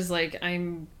 Sir is like,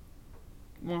 I'm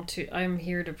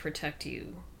here to protect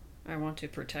you. I want to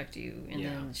protect you. And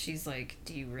then she's like,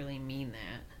 do you really mean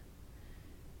that?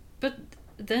 But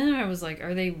then I was like,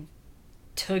 are they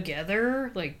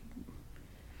together? Like,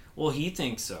 well, he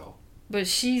thinks so. But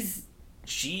she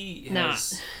has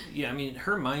not. Yeah, I mean,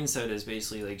 her mindset is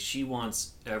basically like she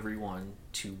wants everyone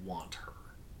to want her.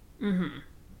 Mm-hmm.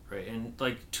 Right, and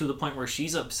like to the point where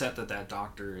she's upset that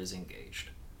doctor is engaged.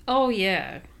 Oh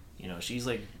yeah. You know, she's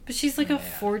like. But she's like a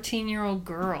 14-year-old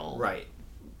girl. Right,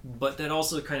 but that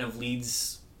also kind of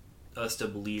leads us to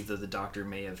believe that the doctor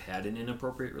may have had an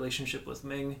inappropriate relationship with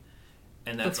Ming,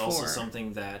 and that's also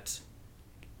something that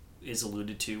is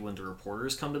alluded to when the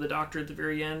reporters come to the doctor at the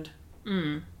very end.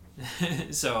 Mm.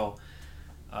 So.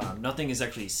 Nothing is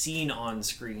actually seen on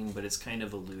screen, but it's kind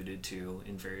of alluded to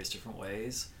in various different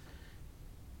ways.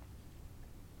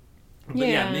 But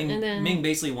Ming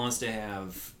basically wants to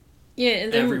have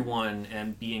everyone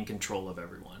and be in control of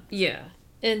everyone. Yeah.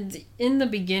 And in the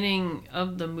beginning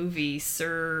of the movie,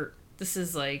 Sir, this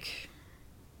is like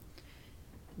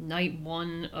night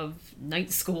 1 of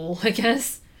night school, I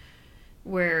guess,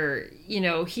 where, you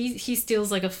know, he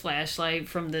steals like a flashlight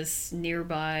from this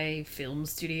nearby film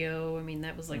studio. I mean,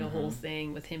 that was like a whole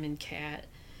thing with him and Kat.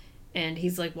 And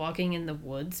he's like walking in the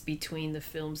woods between the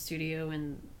film studio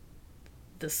and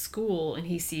the school, and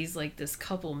he sees like this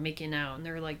couple making out, and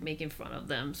they're like making fun of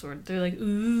them, they're like,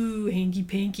 ooh, hanky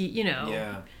panky, you know.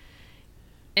 Yeah.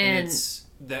 And it's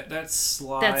that's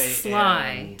sly. That's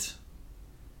sly. And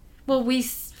well, we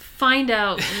find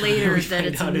out later that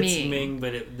it's Ming. It's Ming,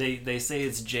 but they say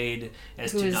it's Jade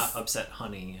to not upset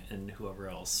Honey and whoever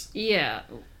else. Yeah.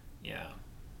 Yeah.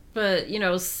 But, you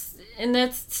know, and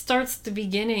that starts the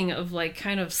beginning of, like,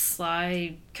 kind of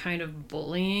sly kind of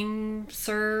bullying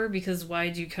Sir, because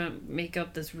why'd you make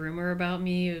up this rumor about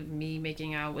me, of me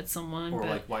making out with someone? Or,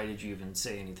 like, why did you even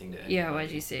say anything to anybody? Yeah,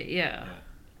 why'd you say, yeah.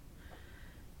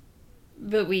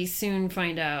 But we soon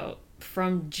find out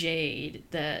from Jade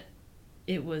that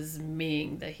it was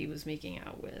Ming that he was making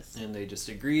out with. And they just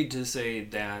agreed to say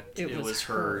that it was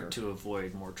her to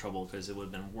avoid more trouble, because it would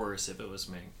have been worse if it was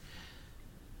Ming.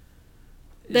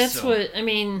 That's what, I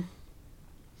mean,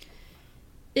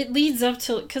 it leads up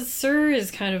to, because Sir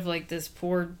is kind of like this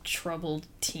poor, troubled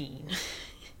teen.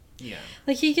 Yeah.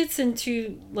 Like, he gets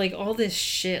into, like, all this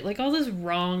shit, like, all this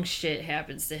wrong shit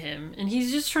happens to him, and he's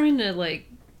just trying to,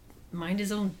 like, mind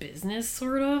his own business,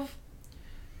 sort of.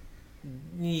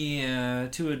 Yeah,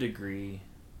 to a degree.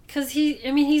 Because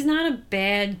he's not a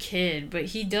bad kid, but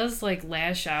he does, like,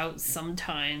 lash out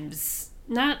sometimes.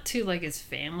 Not to, like, his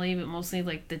family, but mostly,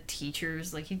 like, the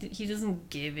teachers. Like, he doesn't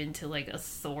give into, like,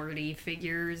 authority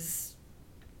figures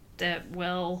that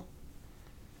well.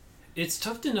 It's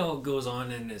tough to know what goes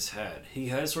on in his head. He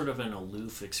has sort of an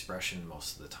aloof expression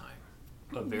most of the time.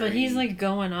 But he's, like,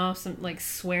 going off, like,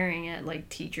 swearing at, like,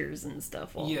 teachers and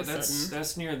stuff all of a sudden.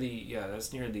 That's near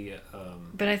the...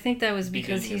 But I think that was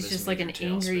because he's just, like, an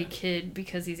angry kid,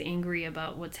 because he's angry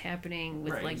about what's happening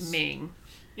with, like, Ming.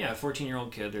 Yeah, a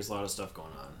 14-year-old kid, there's a lot of stuff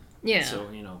going on. Yeah. So,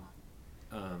 you know...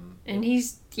 and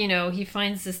he's, you know, he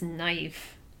finds this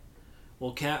knife.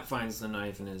 Well, Kat finds the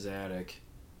knife in his attic,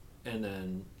 and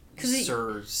then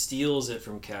Sir steals it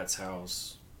from Kat's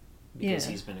house because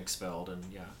he's been expelled, and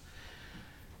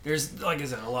there's, like I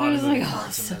said, a lot of moving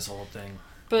parts in this whole thing.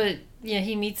 But, yeah,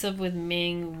 he meets up with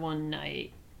Ming one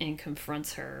night and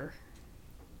confronts her.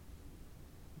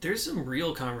 There's some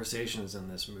real conversations in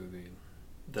this movie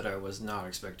that I was not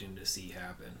expecting to see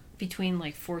happen. Between,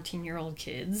 like, 14-year-old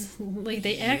kids. Like,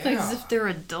 they act like as if they're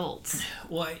adults.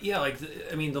 Well, yeah, like,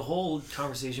 the whole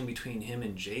conversation between him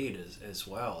and Jade as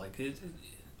well. Like,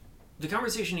 the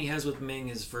conversation he has with Ming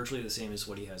is virtually the same as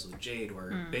what he has with Jade,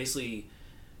 where basically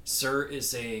Sir is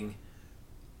saying,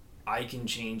 I can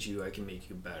change you, I can make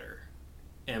you better.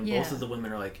 And both of the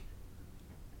women are like,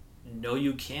 no,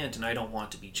 you can't, and I don't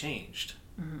want to be changed.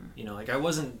 Mm-hmm. You know, like, I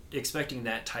wasn't expecting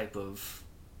that type of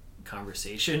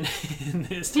conversation in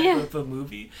this type of a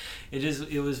movie.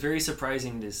 It was very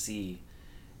surprising to see.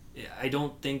 I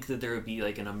don't think that there would be,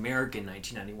 like, an American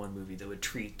 1991 movie that would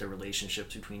treat the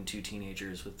relationships between two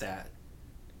teenagers with that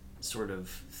sort of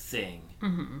thing.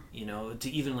 Mm-hmm. You know, to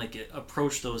even, like,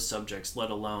 approach those subjects,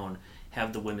 let alone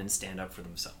have the women stand up for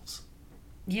themselves.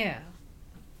 Yeah.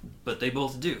 But they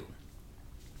both do.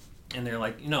 And they're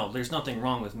like, no, there's nothing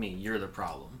wrong with me. You're the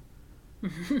problem.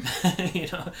 You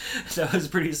know, that was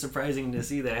pretty surprising to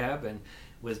see that happen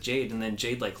with Jade. And then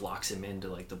Jade, like, locks him into,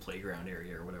 like, the playground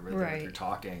area or whatever. They're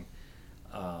talking.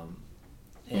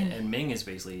 and Ming is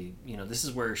basically, you know, this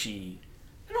is where she,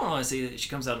 I don't want to say that she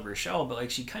comes out of her shell, but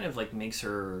like she kind of like makes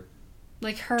her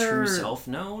like her true self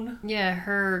known. Yeah,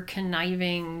 her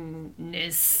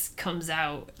connivingness comes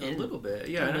out A little bit.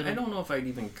 Yeah, and I don't know if I'd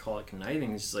even call it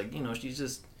conniving. It's just like, you know,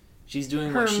 she's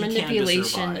doing her what she can to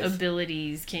manipulation survive.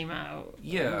 abilities came out.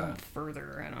 Yeah.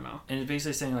 Further, I don't know. And it's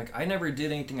basically saying like, I never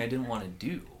did anything I didn't want to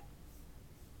do.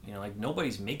 You know, like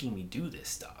nobody's making me do this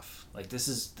stuff. Like this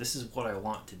is what I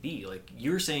want to be. Like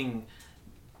you're saying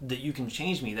that you can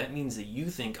change me. That means that you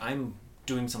think I'm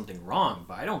doing something wrong,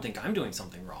 but I don't think I'm doing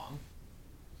something wrong.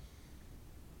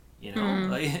 You know,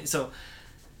 like, so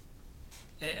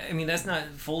I mean that's not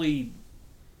fully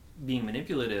being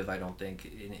manipulative. I don't think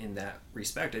in that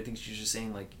respect. I think she's just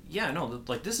saying like, yeah, no,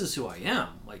 like this is who I am.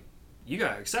 Like you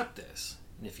gotta accept this,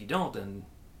 and if you don't, then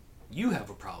you have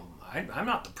a problem. I'm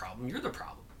not the problem. You're the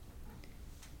problem.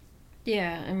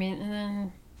 Yeah, I mean, and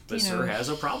then But Sir has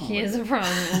a problem. He has a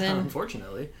problem, and then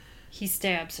unfortunately, he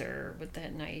stabs her with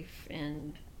that knife,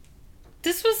 and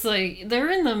this was like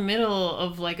they're in the middle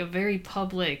of like a very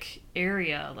public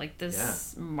area, like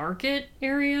this market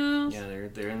area. Yeah,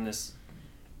 they're in this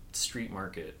street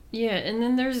market. Yeah, and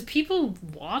then there's people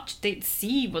they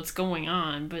see what's going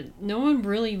on, but no one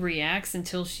really reacts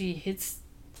until she hits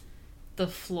the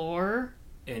floor.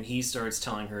 And he starts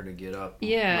telling her to get up.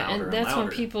 Yeah, louder and that's and louder.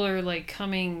 when people are like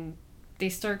coming. They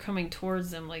start coming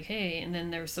towards them like, hey, and then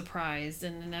they're surprised,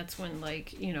 and then that's when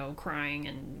like, you know, crying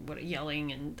and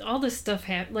yelling and all this stuff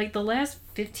like the last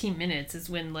 15 minutes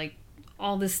is when like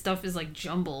all this stuff is like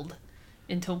jumbled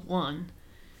into one.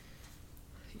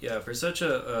 Yeah, for such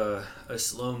a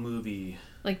slow movie,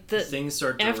 like things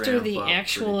start to after ramp the up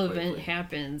actual pretty event quickly.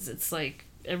 happens, it's like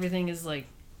everything is like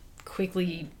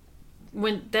quickly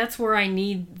when that's where I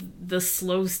need the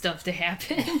slow stuff to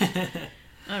happen.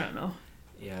 I don't know.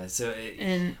 Yeah, so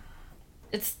and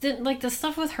it's like the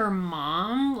stuff with her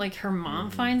mom, like her mom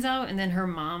finds out, and then her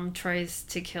mom tries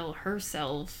to kill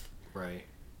herself. Right.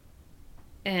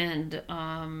 And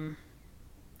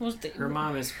her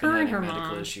mom has been having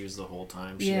medical issues the whole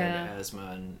time. She had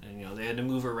asthma, and you know they had to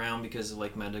move her around because of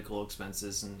like medical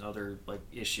expenses and other like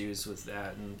issues with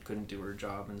that, and couldn't do her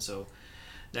job, and so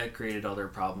that created other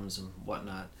problems and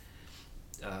whatnot.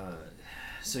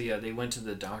 So yeah, they went to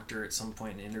the doctor at some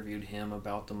point and interviewed him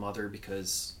about the mother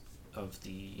because of the,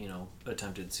 you know,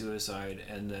 attempted suicide,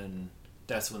 and then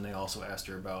that's when they also asked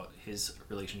her about his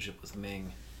relationship with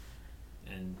Ming,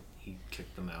 and he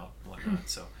kicked them out and whatnot.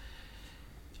 So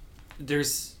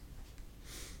there's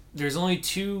only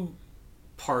two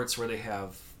parts where they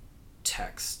have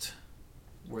text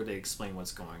where they explain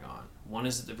what's going on. One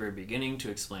is at the very beginning to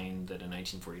explain that in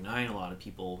 1949 a lot of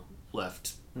people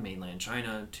left mainland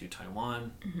China to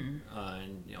Taiwan,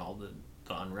 and you know, all the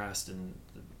unrest and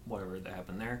whatever that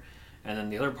happened there. And then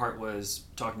the other part was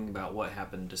talking about what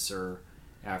happened to Sir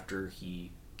after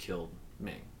he killed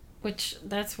Ming. Which,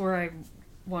 that's where I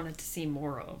wanted to see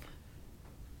more of.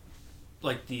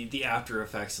 Like the after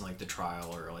effects and like the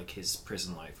trial or like his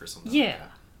prison life or something yeah. like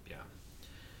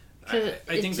that. Yeah.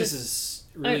 I think this is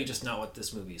really just not what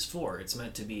this movie is for. It's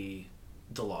meant to be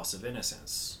the loss of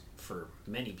innocence for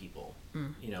many people.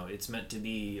 You know, it's meant to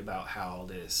be about how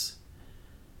this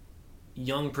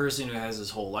young person who has his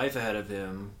whole life ahead of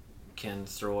him can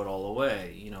throw it all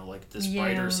away. You know, like this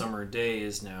brighter summer day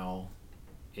is now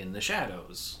in the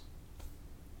shadows,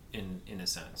 in a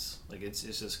sense. Like it's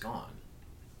just gone.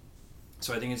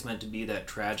 So I think it's meant to be that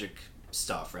tragic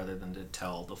stuff rather than to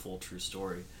tell the full true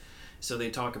story. So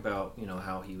they talk about, you know,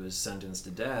 how he was sentenced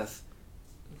to death,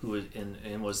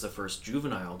 and was the first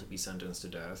juvenile to be sentenced to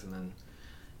death, and then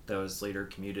that was later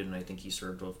commuted, and I think he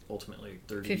served ultimately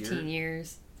 15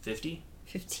 years. 50?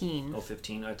 15. Oh,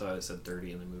 15? I thought it said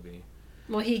 30 in the movie.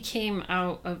 Well, he came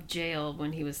out of jail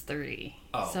when he was 30.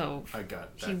 Oh, so I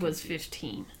got that. He was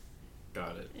 15.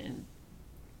 Got it. And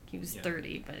he was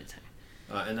 30 by the time.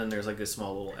 And then there's like a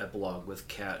small little epilogue with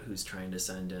Kat, who's trying to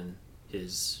send in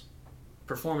his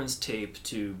performance tape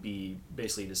to be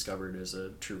basically discovered as a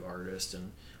true artist,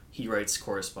 and he writes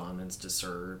correspondence to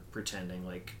Sir pretending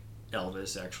like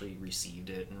Elvis actually received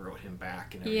it and wrote him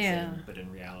back and everything, but in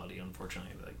reality,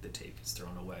 unfortunately, like the tape is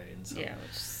thrown away, and so which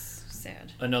is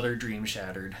sad. Another dream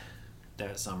shattered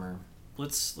that summer.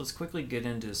 Let's quickly get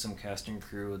into some cast and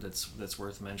crew that's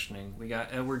worth mentioning. We got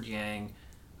Edward Yang.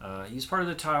 He's part of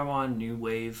the Taiwan New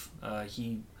Wave.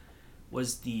 He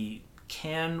was the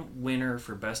Cannes winner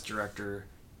for Best Director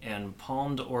and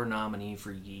Palme d'Or nominee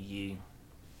for Yi Yi.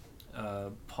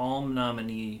 Palme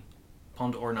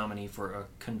d'Or nominee for A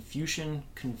Confusion.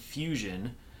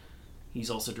 He's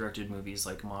also directed movies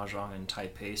like Mahjong and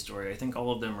Taipei Story. I think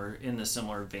all of them are in the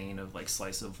similar vein of like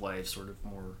slice of life, sort of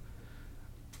more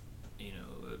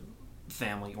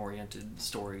family-oriented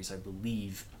stories, I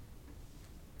believe.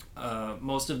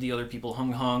 Most of the other people,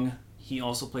 Hung Hung, he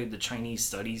also played the Chinese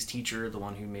studies teacher, the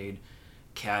one who made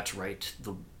Kat write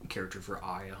the character for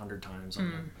I 100 times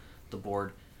on the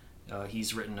board.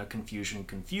 He's written A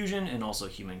Confusion, and also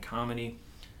Human Comedy.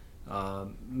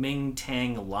 Ming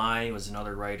Tang Lai was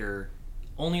another writer.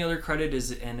 Only other credit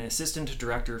is an assistant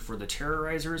director for The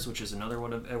Terrorizers, which is another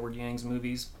one of Edward Yang's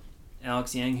movies.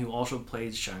 Alex Yang, who also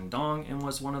plays Shang Dong and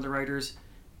was one of the writers,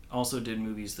 also did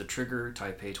movies The Trigger,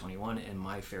 Taipei 21, and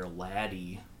My Fair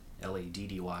Laddie,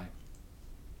 Laddy.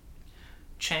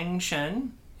 Chang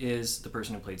Shen is the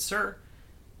person who played Sir.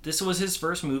 This was his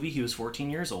first movie. He was 14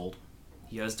 years old.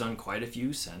 He has done quite a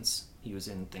few since. He was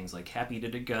in things like Happy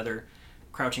Together,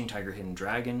 Crouching Tiger, Hidden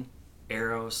Dragon,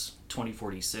 Eros,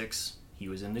 2046. He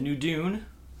was in the new Dune,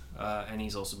 and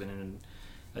he's also been in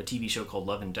a TV show called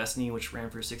Love and Destiny, which ran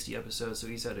for 60 episodes, so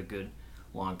he's had a good,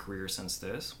 long career since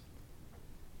this.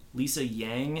 Lisa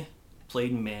Yang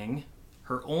played Ming.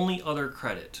 Her only other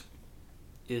credit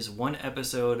is one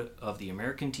episode of the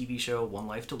American TV show One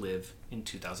Life to Live in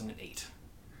 2008,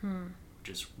 which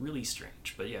is really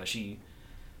strange. But yeah, she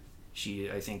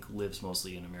I think lives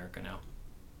mostly in America now.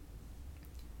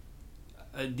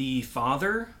 The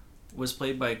father was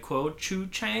played by Kuo Chu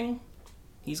Chang.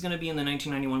 He's going to be in the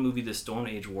 1991 movie The Stone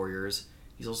Age Warriors.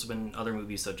 He's also been in other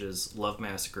movies such as Love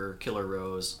Massacre, Killer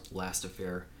Rose, Last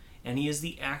Affair, and he is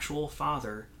the actual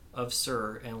father of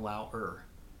Sir and Lao Er.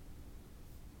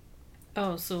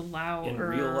 Oh, so Lao in Er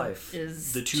real life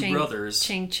is the two brothers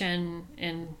Chang Chen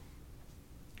and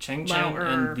Chang Lao Chen, Er.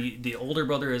 and the older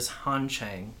brother is Han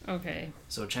Chang. Okay.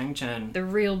 So Chang Chen, The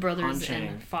real Han brothers Chang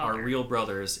and father. are real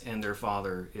brothers, and their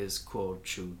father is Kuo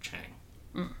Chu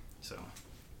Chang. So,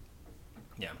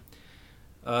 yeah.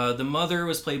 The mother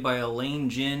was played by Elaine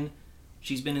Jin.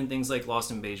 She's been in things like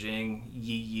Lost in Beijing,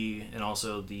 Yi Yi, and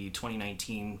also the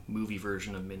 2019 movie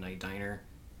version of Midnight Diner.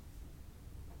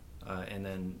 And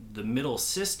then the middle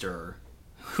sister,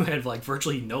 who had like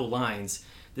virtually no lines.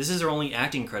 This is her only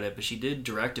acting credit, but she did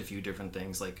direct a few different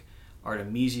things like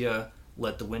Artemisia,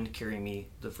 Let the Wind Carry Me,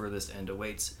 The Furthest End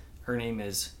Awaits. Her name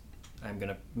is, I'm going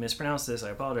to mispronounce this, I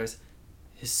apologize,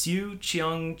 Hsu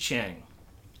Cheong Chang.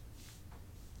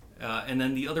 And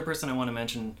then the other person I want to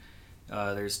mention,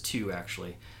 there's two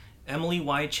actually. Emily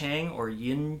Y. Chang, or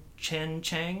Yin Chen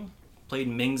Chang, played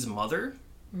Ming's mother.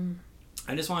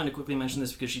 I just wanted to quickly mention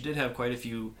this because she did have quite a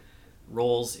few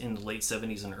roles in the late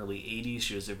 70s and early 80s.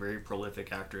 She was a very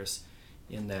prolific actress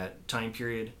in that time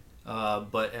period.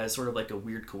 But as sort of like a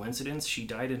weird coincidence, she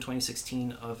died in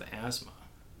 2016 of asthma.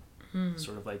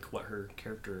 Sort of like what her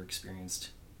character experienced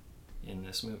in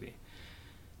this movie.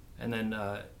 And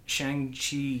then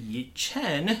Shang-Chi Yi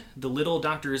Chen, the little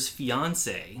doctor's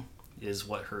fiance, is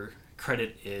what her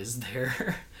credit is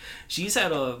there. She's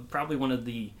had probably one of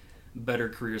the better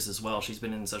careers as well. She's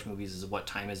been in such movies as What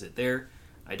Time Is It There?,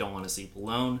 I Don't Want to Sleep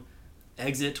Alone,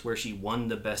 Exit, where she won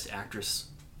the Best Actress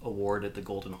award at the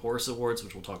Golden Horse Awards,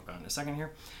 which we'll talk about in a second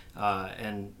here,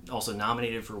 and also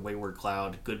nominated for Wayward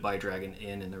Cloud, Goodbye Dragon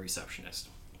Inn, and The Receptionist.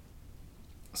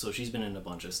 So she's been in a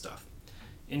bunch of stuff.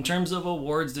 In terms of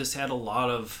awards, this had a lot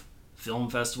of film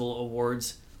festival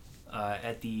awards.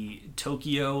 At the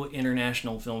Tokyo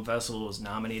International Film Festival, it was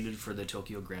nominated for the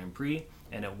Tokyo Grand Prix,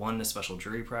 and it won the Special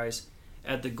Jury Prize.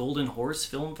 At the Golden Horse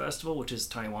Film Festival, which is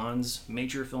Taiwan's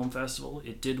major film festival,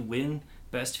 it did win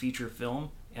Best Feature Film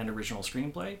and Original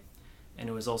Screenplay, and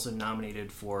it was also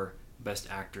nominated for Best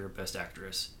Actor, Best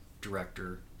Actress,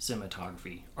 Director,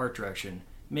 Cinematography, Art Direction,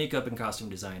 Makeup and Costume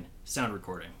Design, Sound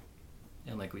Recording.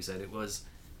 And like we said, it was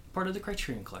part of the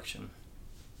Criterion Collection.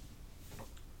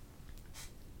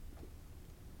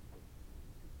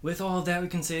 With all of that, we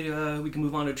can say we can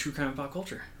move on to true crime and pop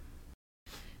culture.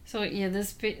 So yeah,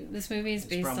 this movie is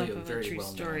based off of a true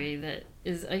story that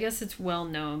is, I guess it's well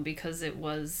known because it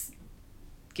was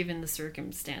given the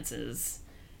circumstances.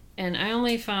 And I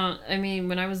only found, I mean,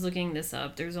 when I was looking this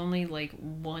up, there's only like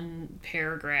one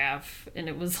paragraph, and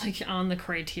it was like on the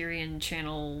Criterion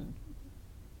Channel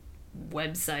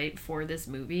website for this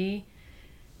movie.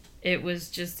 It was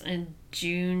just on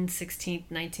June 16th,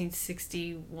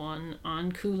 1961,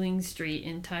 on Cooling Street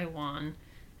in Taiwan.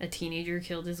 A teenager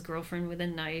killed his girlfriend with a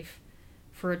knife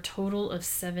for a total of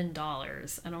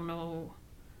 $7. I don't know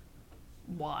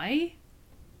why.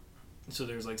 So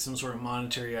there's like some sort of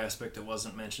monetary aspect that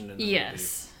wasn't mentioned in the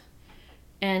Yes.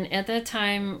 And at that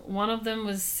time, one of them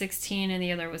was 16 and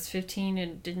the other was 15,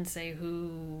 and it didn't say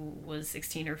who was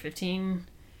 16 or 15.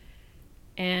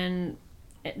 And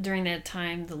during that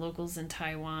time, the locals in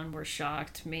Taiwan were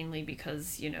shocked, mainly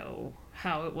because, you know,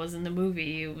 how it was in the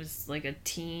movie. It was like a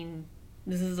teen...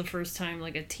 This is the first time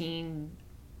like a teen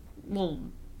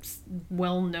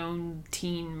well-known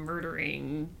teen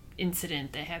murdering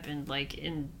incident that happened like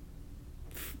in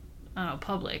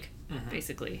public,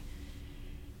 basically.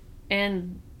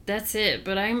 And that's it.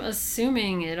 But I'm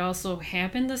assuming it also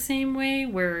happened the same way,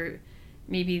 where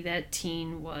maybe that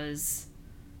teen was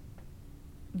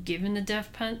given the death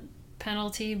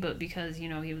penalty, but because, you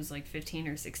know, he was like 15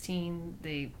 or 16,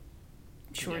 they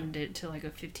shortened it to like a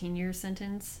 15-year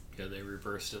sentence. Yeah, they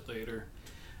reversed it later.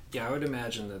 Yeah, I would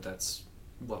imagine that that's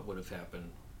what would have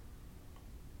happened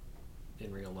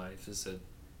in real life, is that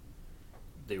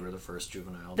they were the first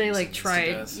juvenile. They like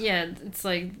tried, yeah, it's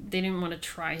like they didn't want to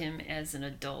try him as an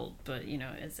adult, but, you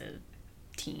know, as a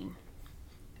teen.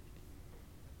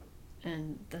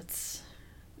 And that's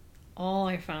all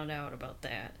I found out about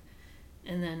that.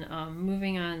 And then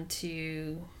moving on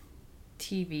to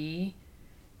TV,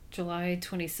 July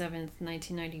 27th,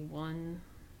 1991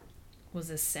 was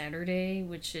a Saturday,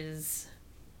 which is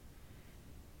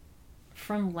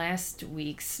from last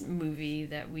week's movie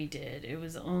that we did. It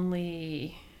was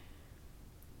only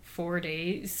 4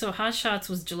 days. So Hot Shots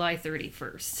was July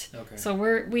 31st. Okay. So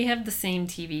we have the same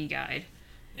TV guide.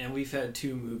 And we've had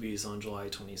 2 movies on July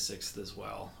 26th as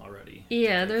well already.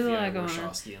 Yeah, there's a lot going on.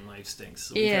 Wachowski and Life Stinks.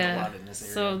 So we've had a lot in this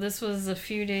area. So this was a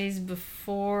few days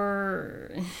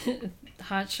before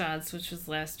Hot Shots, which was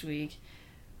last week.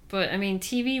 But, I mean,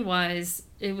 TV-wise,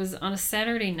 it was on a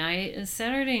Saturday night. A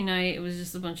Saturday night, it was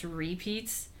just a bunch of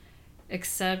repeats,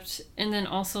 and then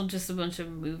also just a bunch of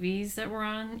movies that were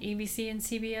on ABC and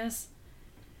CBS.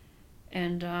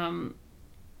 And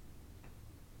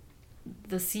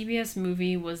the CBS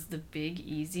movie was The Big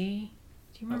Easy.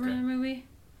 Do you remember that movie?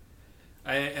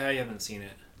 I haven't seen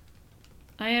it.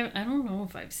 I don't know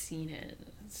if I've seen it.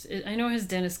 I know it has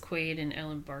Dennis Quaid and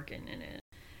Ellen Barkin in it.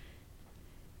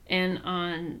 And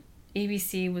on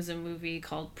ABC was a movie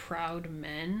called Proud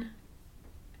Men,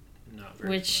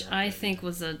 which I think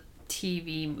was a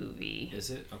TV movie.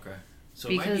 Is it? Okay. So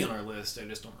it might be on our list. I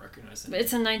just don't recognize it.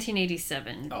 It's in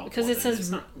 1987. Oh, because it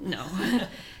says no.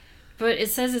 But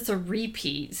it says it's a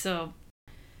repeat. So,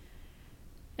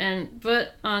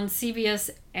 but on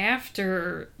CBS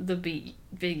after the Big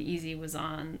Easy was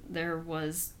on, there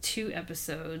was 2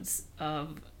 episodes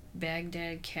of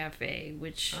Baghdad Cafe,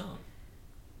 which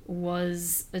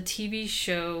was a TV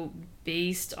show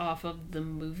based off of the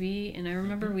movie. And I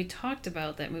remember we talked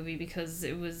about that movie because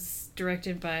it was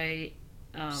directed by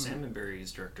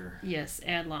Salmonberry's director. Yes,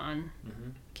 Adlon.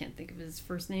 Can't think of his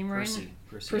first name right now.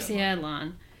 Percy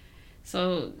Adlon.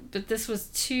 So, but this was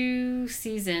 2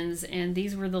 seasons, and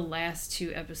these were the last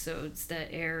 2 episodes that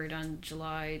aired on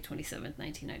July 27th,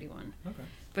 1991. Okay.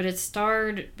 But it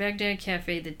starred Baghdad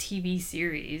Cafe, the TV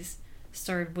series,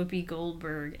 starred Whoopi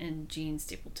Goldberg and Gene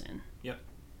Stapleton. Yep.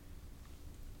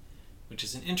 Which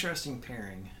is an interesting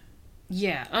pairing.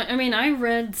 Yeah. I mean, I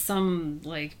read some,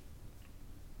 like,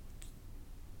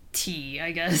 tea,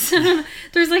 I guess.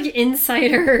 There's, like,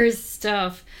 insider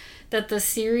stuff that the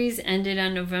series ended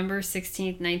on November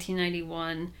 16th,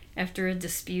 1991, after a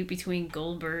dispute between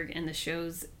Goldberg and the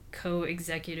show's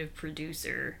co-executive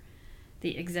producer.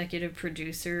 The executive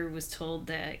producer was told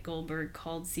that Goldberg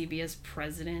called CBS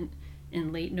president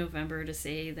in late November to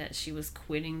say that she was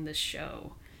quitting the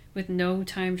show. With no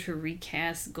time to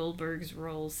recast Goldberg's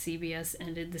role, CBS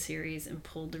ended the series and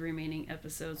pulled the remaining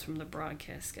episodes from the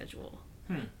broadcast schedule.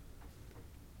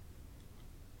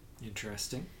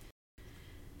 Interesting.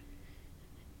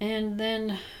 And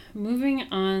then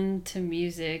moving on to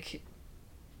music,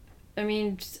 I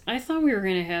mean, I thought we were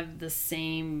going to have the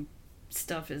same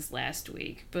stuff as last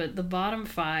week, but the bottom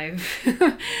 5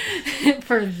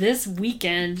 for this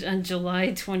weekend on July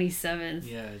 27th.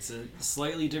 Yeah, it's a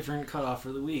slightly different cutoff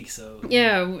for the week, so...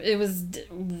 Yeah, it was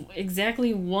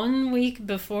exactly 1 week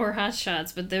before Hot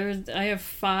Shots, but I have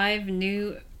 5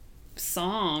 new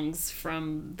songs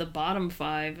from the bottom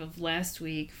 5 of last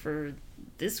week for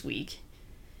this week.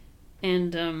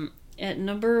 And at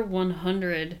number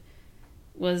 100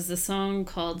 was the song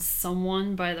called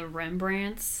Someone by the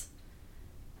Rembrandts.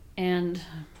 And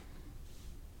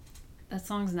that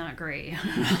song's not great.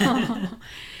 I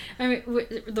mean,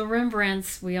 the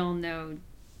Rembrandts, we all know,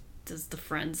 does the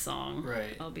Friends song.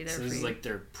 Right. I'll Be There so For You. This is like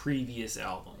their previous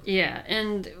album. Yeah,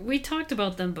 and we talked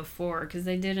about them before because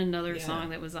they did another song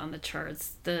that was on the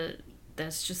charts.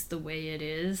 That's Just the Way It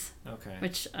Is. Okay.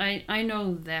 Which I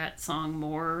know that song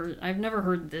more. I've never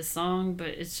heard this song, but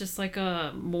it's just like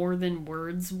a More Than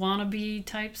Words wannabe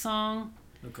type song.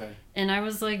 Okay. And I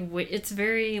was like, it's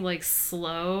very like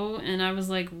slow, and I was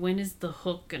like, when is the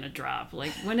hook gonna drop?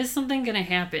 Like, when is something gonna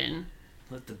happen?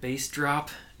 Let the bass drop.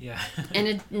 Yeah.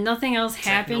 And nothing else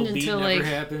happened until never like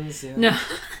happens. Yeah. No.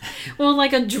 Well,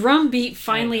 like a drum beat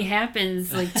finally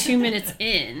happens like 2 minutes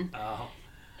in. Oh.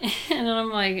 And then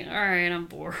I'm like, all right, I'm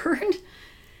bored.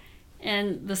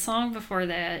 And the song before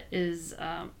that is,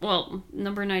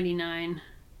 number 99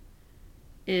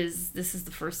 is, this is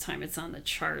the first time it's on the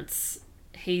charts,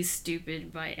 Hey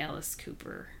Stupid by Alice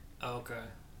Cooper. Okay.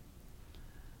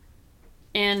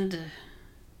 And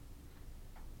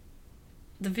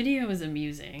the video is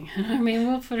amusing. I mean,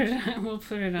 we'll put it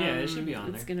on. Yeah, it should be on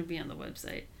there. It's going to be on the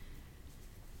website.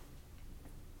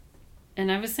 And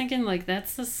I was thinking, like,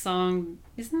 that's the song...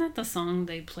 Isn't that the song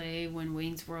they play when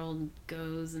Wayne's World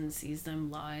goes and sees them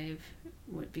live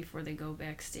before they go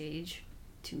backstage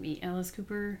to meet Alice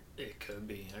Cooper? It could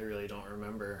be. I really don't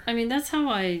remember. I mean, that's how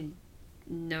I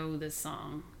know this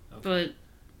song. Okay. But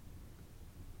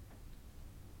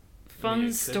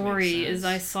fun story is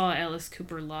I saw Alice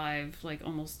Cooper live, like,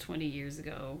 almost 20 years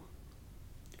ago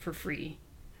for free.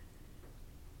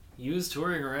 He was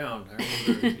touring around. I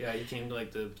remember. Yeah, he came to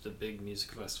like the big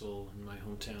music festival in my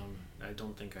hometown. I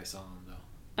don't think I saw him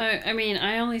though. I mean,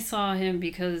 I only saw him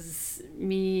because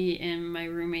me and my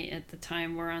roommate at the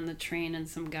time were on the train and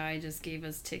some guy just gave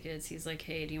us tickets. He's like,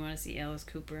 "Hey, do you want to see Alice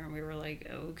Cooper?" And we were like,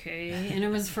 "Okay." And it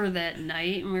was for that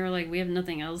night, and we were like, "We have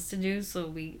nothing else to do," so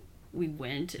we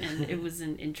went, and it was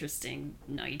an interesting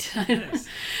night. Nice.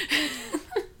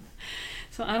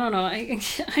 So I don't know. I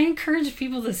encourage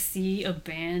people to see a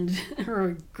band or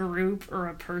a group or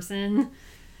a person.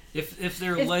 If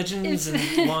they're legends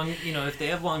and long, if they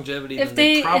have longevity, then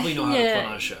they probably know how to put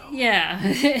on a show.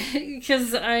 Yeah,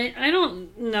 because I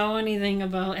don't know anything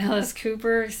about Alice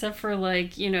Cooper except for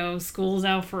like School's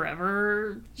Out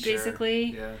Forever,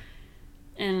 basically. Sure.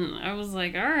 Yeah. And I was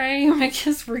like, all right, I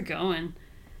guess we're going.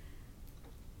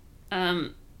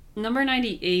 Number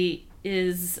 98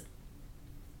 is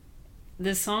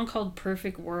this song called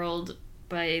Perfect World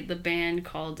by the band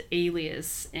called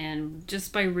Alias. And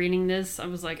just by reading this, I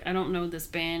was like, I don't know this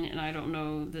band and I don't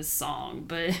know this song.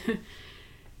 But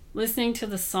listening to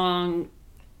the song,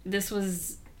 this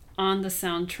was on the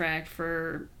soundtrack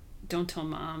for Don't Tell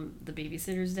Mom the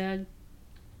Babysitter's Dead.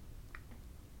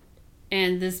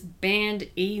 And this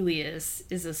band Alias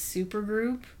is a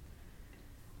supergroup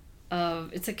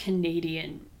it's a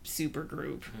Canadian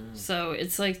supergroup. So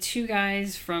it's like two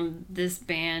guys from this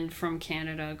band from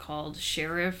Canada called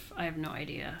Sheriff. I have no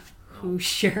idea who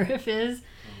Sheriff is,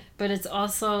 but it's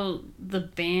also the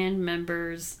band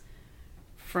members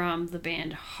from the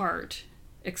band Heart,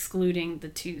 excluding the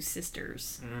two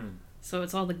sisters. So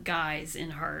it's all the guys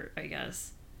in Heart, I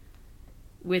guess,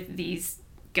 with these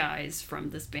guys from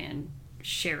this band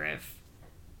Sheriff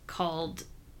called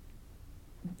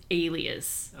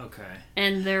Alias. Okay.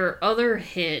 And their other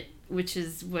hit, which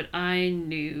is what I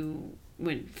knew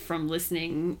from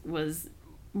listening, was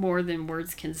More Than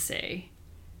Words Can Say.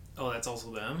 Oh, that's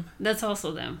also them? That's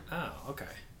also them. Oh, okay.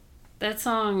 That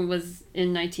song was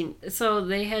in so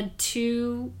they had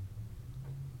two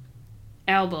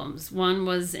albums. One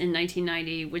was in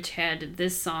 1990, which had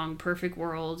this song, Perfect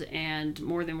World, and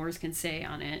More Than Words Can Say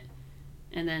on it.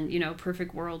 And then,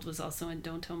 Perfect World was also in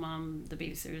Don't Tell Mom the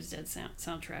Babysitter's Dead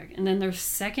soundtrack. And then their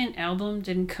second album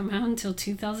didn't come out until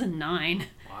 2009.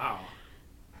 Wow.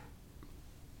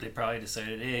 They probably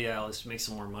decided, hey, let's make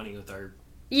some more money with our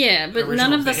but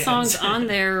none of the bands. songs on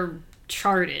there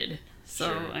charted. So,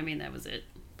 Sure. I mean, that was it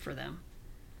for them.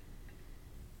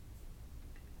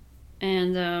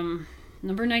 And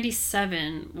number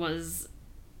 97 was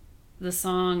the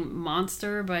song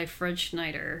Monster by Fred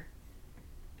Schneider,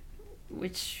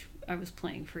 which I was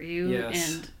playing for you.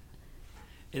 Yes.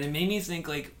 And it made me think,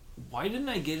 like, why didn't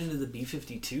I get into the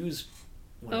B-52s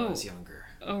when I was younger?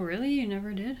 Oh, really? You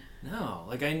never did? No.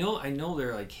 Like, I know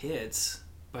they're, like, hits,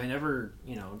 but I never,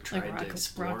 tried to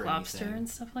explore Rock Lobster anything. and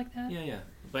stuff like that? Yeah.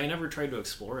 But I never tried to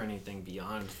explore anything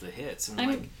beyond the hits. And I'm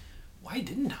like, why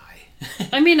didn't I?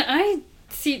 I mean, I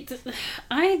think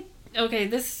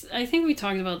we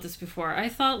talked about this before. I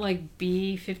thought, like,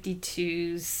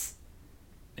 B-52s...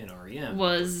 in REM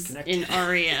was in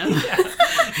REM.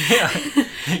 yeah.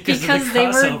 Because they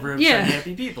were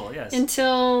Happy People, yes.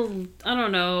 Until, I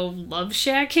don't know, Love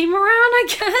Shack came around, I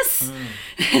guess.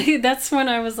 That's when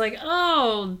I was like,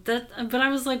 but I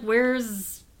was like,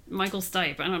 where's Michael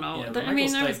Stipe? I don't know. Yeah, but Michael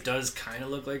Stipe does kind of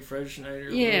look like Fred Schneider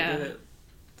a little bit.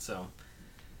 So.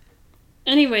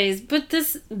 Anyways, but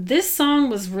this song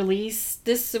was released,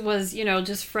 this was,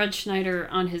 just Fred Schneider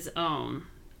on his own.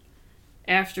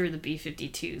 After the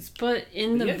B-52s, but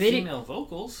in the video, female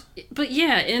vocals. But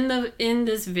yeah, in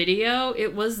this video,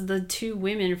 it was the two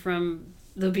women from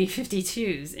the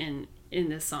B-52s in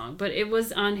this song, but it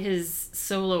was on his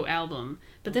solo album.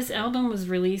 But this album was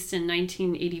released in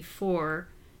 1984,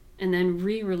 and then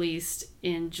re-released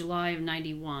in July of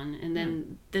 91. And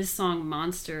then this song,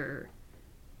 Monster,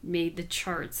 made the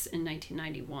charts in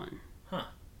 1991. Huh.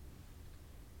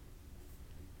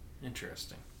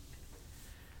 Interesting.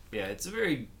 Yeah, it's a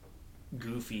very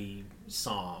goofy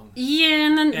song. Yeah,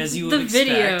 and then as you the would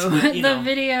video. expect, but, the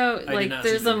video, I like, did not see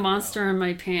there's the a video. monster in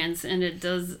my pants, and it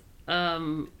does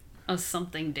a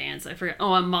something dance. I forget.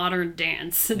 Oh, a modern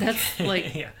dance. That's,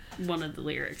 like, Yeah. one of the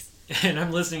lyrics. And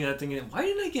I'm listening to that thinking, why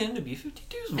didn't I get into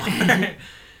B-52s more?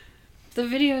 The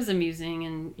video is amusing,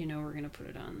 and, we're going to put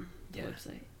it on the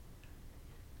website.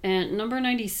 And number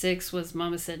 96 was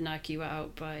Mama Said Knock You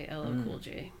Out by LL Cool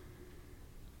J,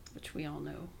 which we all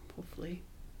know, hopefully.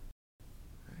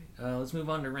 All right, let's move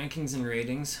on to rankings and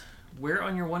ratings. Where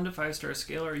on your 1 to 5 star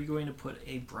scale are you going to put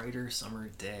A Brighter Summer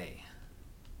Day?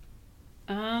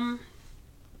 I'm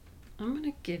going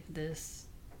to give this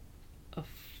a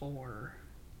 4.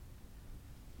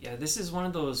 Yeah, this is one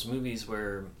of those movies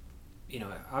where, it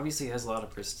obviously has a lot of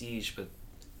prestige, but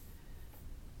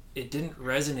it didn't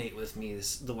resonate with me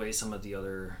the way some of the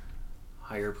other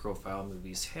higher profile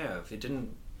movies have. It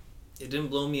didn't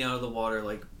blow me out of the water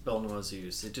like Belle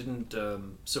Noiseuse. It didn't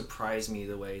surprise me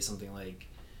the way something like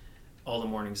All the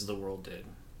Mornings of the World did.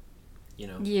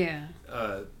 Yeah.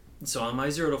 So on my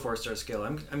 0 to 4 star scale,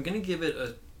 I'm gonna give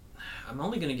it I'm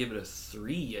only gonna give it a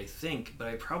 3, I think, but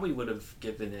I probably would have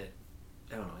given it,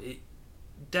 I don't know,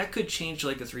 that could change to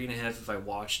like a 3.5 if I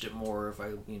watched it more, if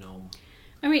I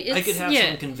I mean, it's, I could have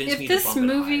someone convince me to if bump this it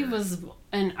movie higher. was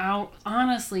an hour,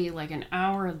 honestly, like an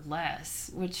hour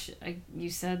less, which you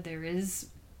said there is,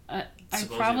 I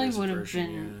Supposedly probably there's a would have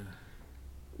version,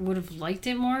 would have liked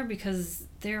it more, because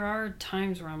there are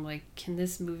times where I'm like, can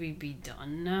this movie be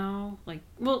done now? Like,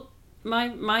 well,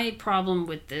 my problem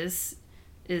with this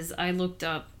is I looked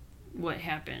up what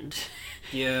happened.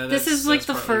 Yeah, This is like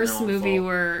the that's partly your first own movie fault.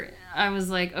 where I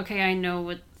was like, okay, I know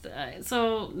what.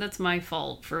 So that's my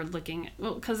fault for looking.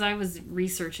 Well, because I was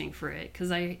researching for it,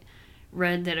 because I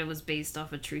read that it was based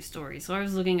off a true story. So I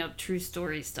was looking up true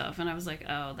story stuff, and I was like,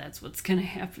 oh, that's what's gonna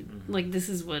happen. Mm-hmm. Like, this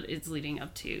is what it's leading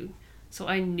up to. So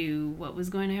I knew what was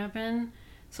going to happen.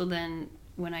 So then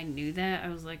when I knew that, I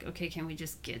was like, okay, can we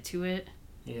just get to it?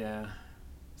 Yeah.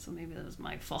 So maybe that was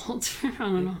my fault. I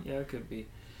don't know. Yeah, it could be.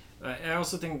 I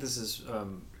also think this is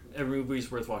every movie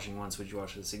is worth watching once. Would you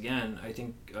watch this again? I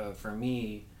think for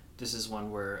me, this is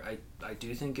one where I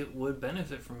do think it would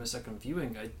benefit from a second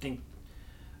viewing. I think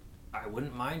I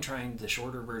wouldn't mind trying the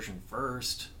shorter version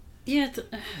first. Yeah.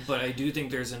 But I do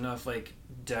think there's enough like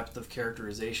depth of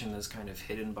characterization that's kind of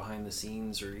hidden behind the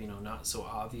scenes, or not so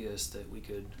obvious, that we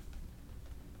could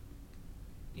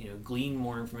glean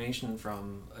more information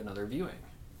from another viewing.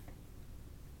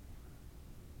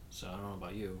 So I don't know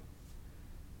about you.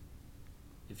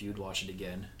 If you'd watch it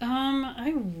again.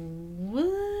 I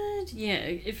would. Yeah,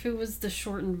 if it was the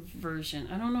shortened version.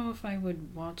 I don't know if I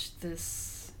would watch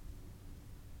this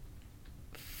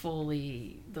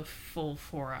fully, the full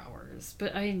 4 hours.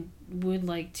 But I would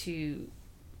like to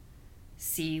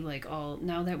see, like,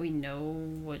 now that we know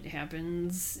what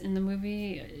happens in the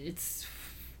movie, it's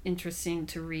interesting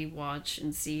to rewatch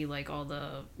and see, like, all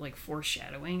the, like,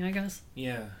 foreshadowing, I guess.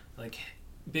 Yeah, like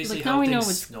basically Like, now how we know things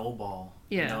what's- snowball.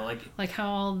 Yeah, like how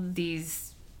all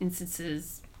these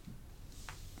instances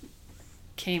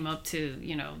came up to,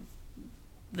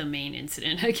 the main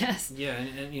incident, I guess. Yeah,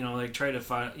 and like try to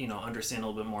find, understand a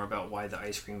little bit more about why the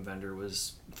ice cream vendor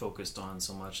was focused on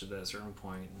so much at a certain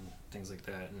point and things like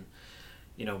that, and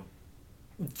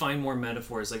find more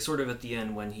metaphors, like sort of at the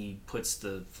end when he puts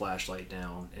the flashlight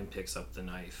down and picks up the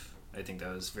knife. I think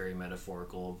that was very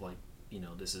metaphorical of like,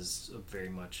 this is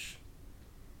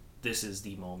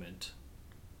the moment,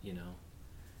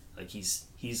 like he's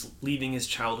leaving his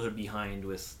childhood behind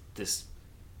with this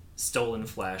stolen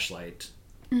flashlight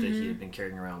that he had been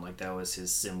carrying around, like that was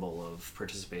his symbol of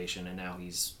participation, and now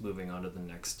he's moving on to the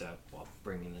next step while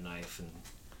bringing the knife and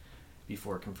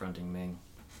before confronting Ming.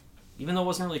 Even though it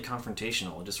wasn't really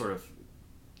confrontational, it just sort of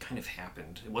kind of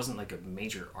happened. It wasn't like a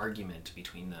major argument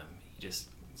between them. It's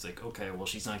like, okay, well,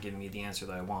 she's not giving me the answer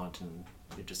that I want, and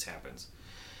it just happens.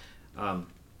 But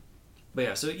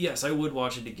yeah, so yes, I would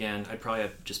watch it again. I'd probably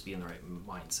have to just be in the right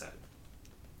mindset.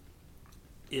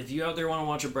 If you out there want to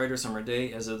watch A Brighter Summer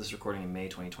Day, as of this recording in May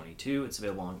 2022, it's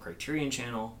available on Criterion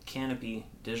Channel, Canopy,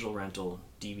 digital rental,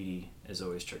 DVD. As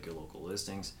always, check your local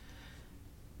listings.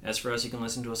 As for us, you can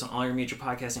listen to us on all your major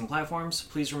podcasting platforms.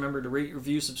 Please remember to rate,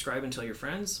 review, subscribe, and tell your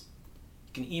friends.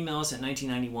 You can email us at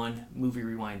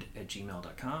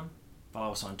 1991movierewind@gmail.com.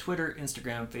 Follow us on Twitter,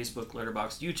 Instagram, Facebook,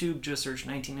 Letterboxd, YouTube. Just search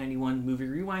 1991 Movie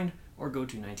Rewind, or go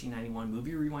to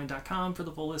 1991movierewind.com for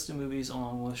the full list of movies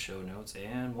along with show notes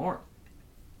and more.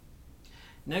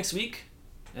 Next week,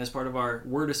 as part of our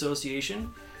word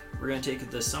association, we're going to take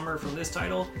the summer from this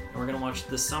title, and we're going to watch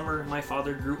The Summer My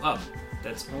Father Grew Up.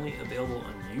 That's only available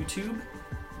on YouTube.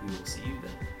 We will see you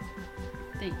then.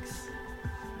 Thanks.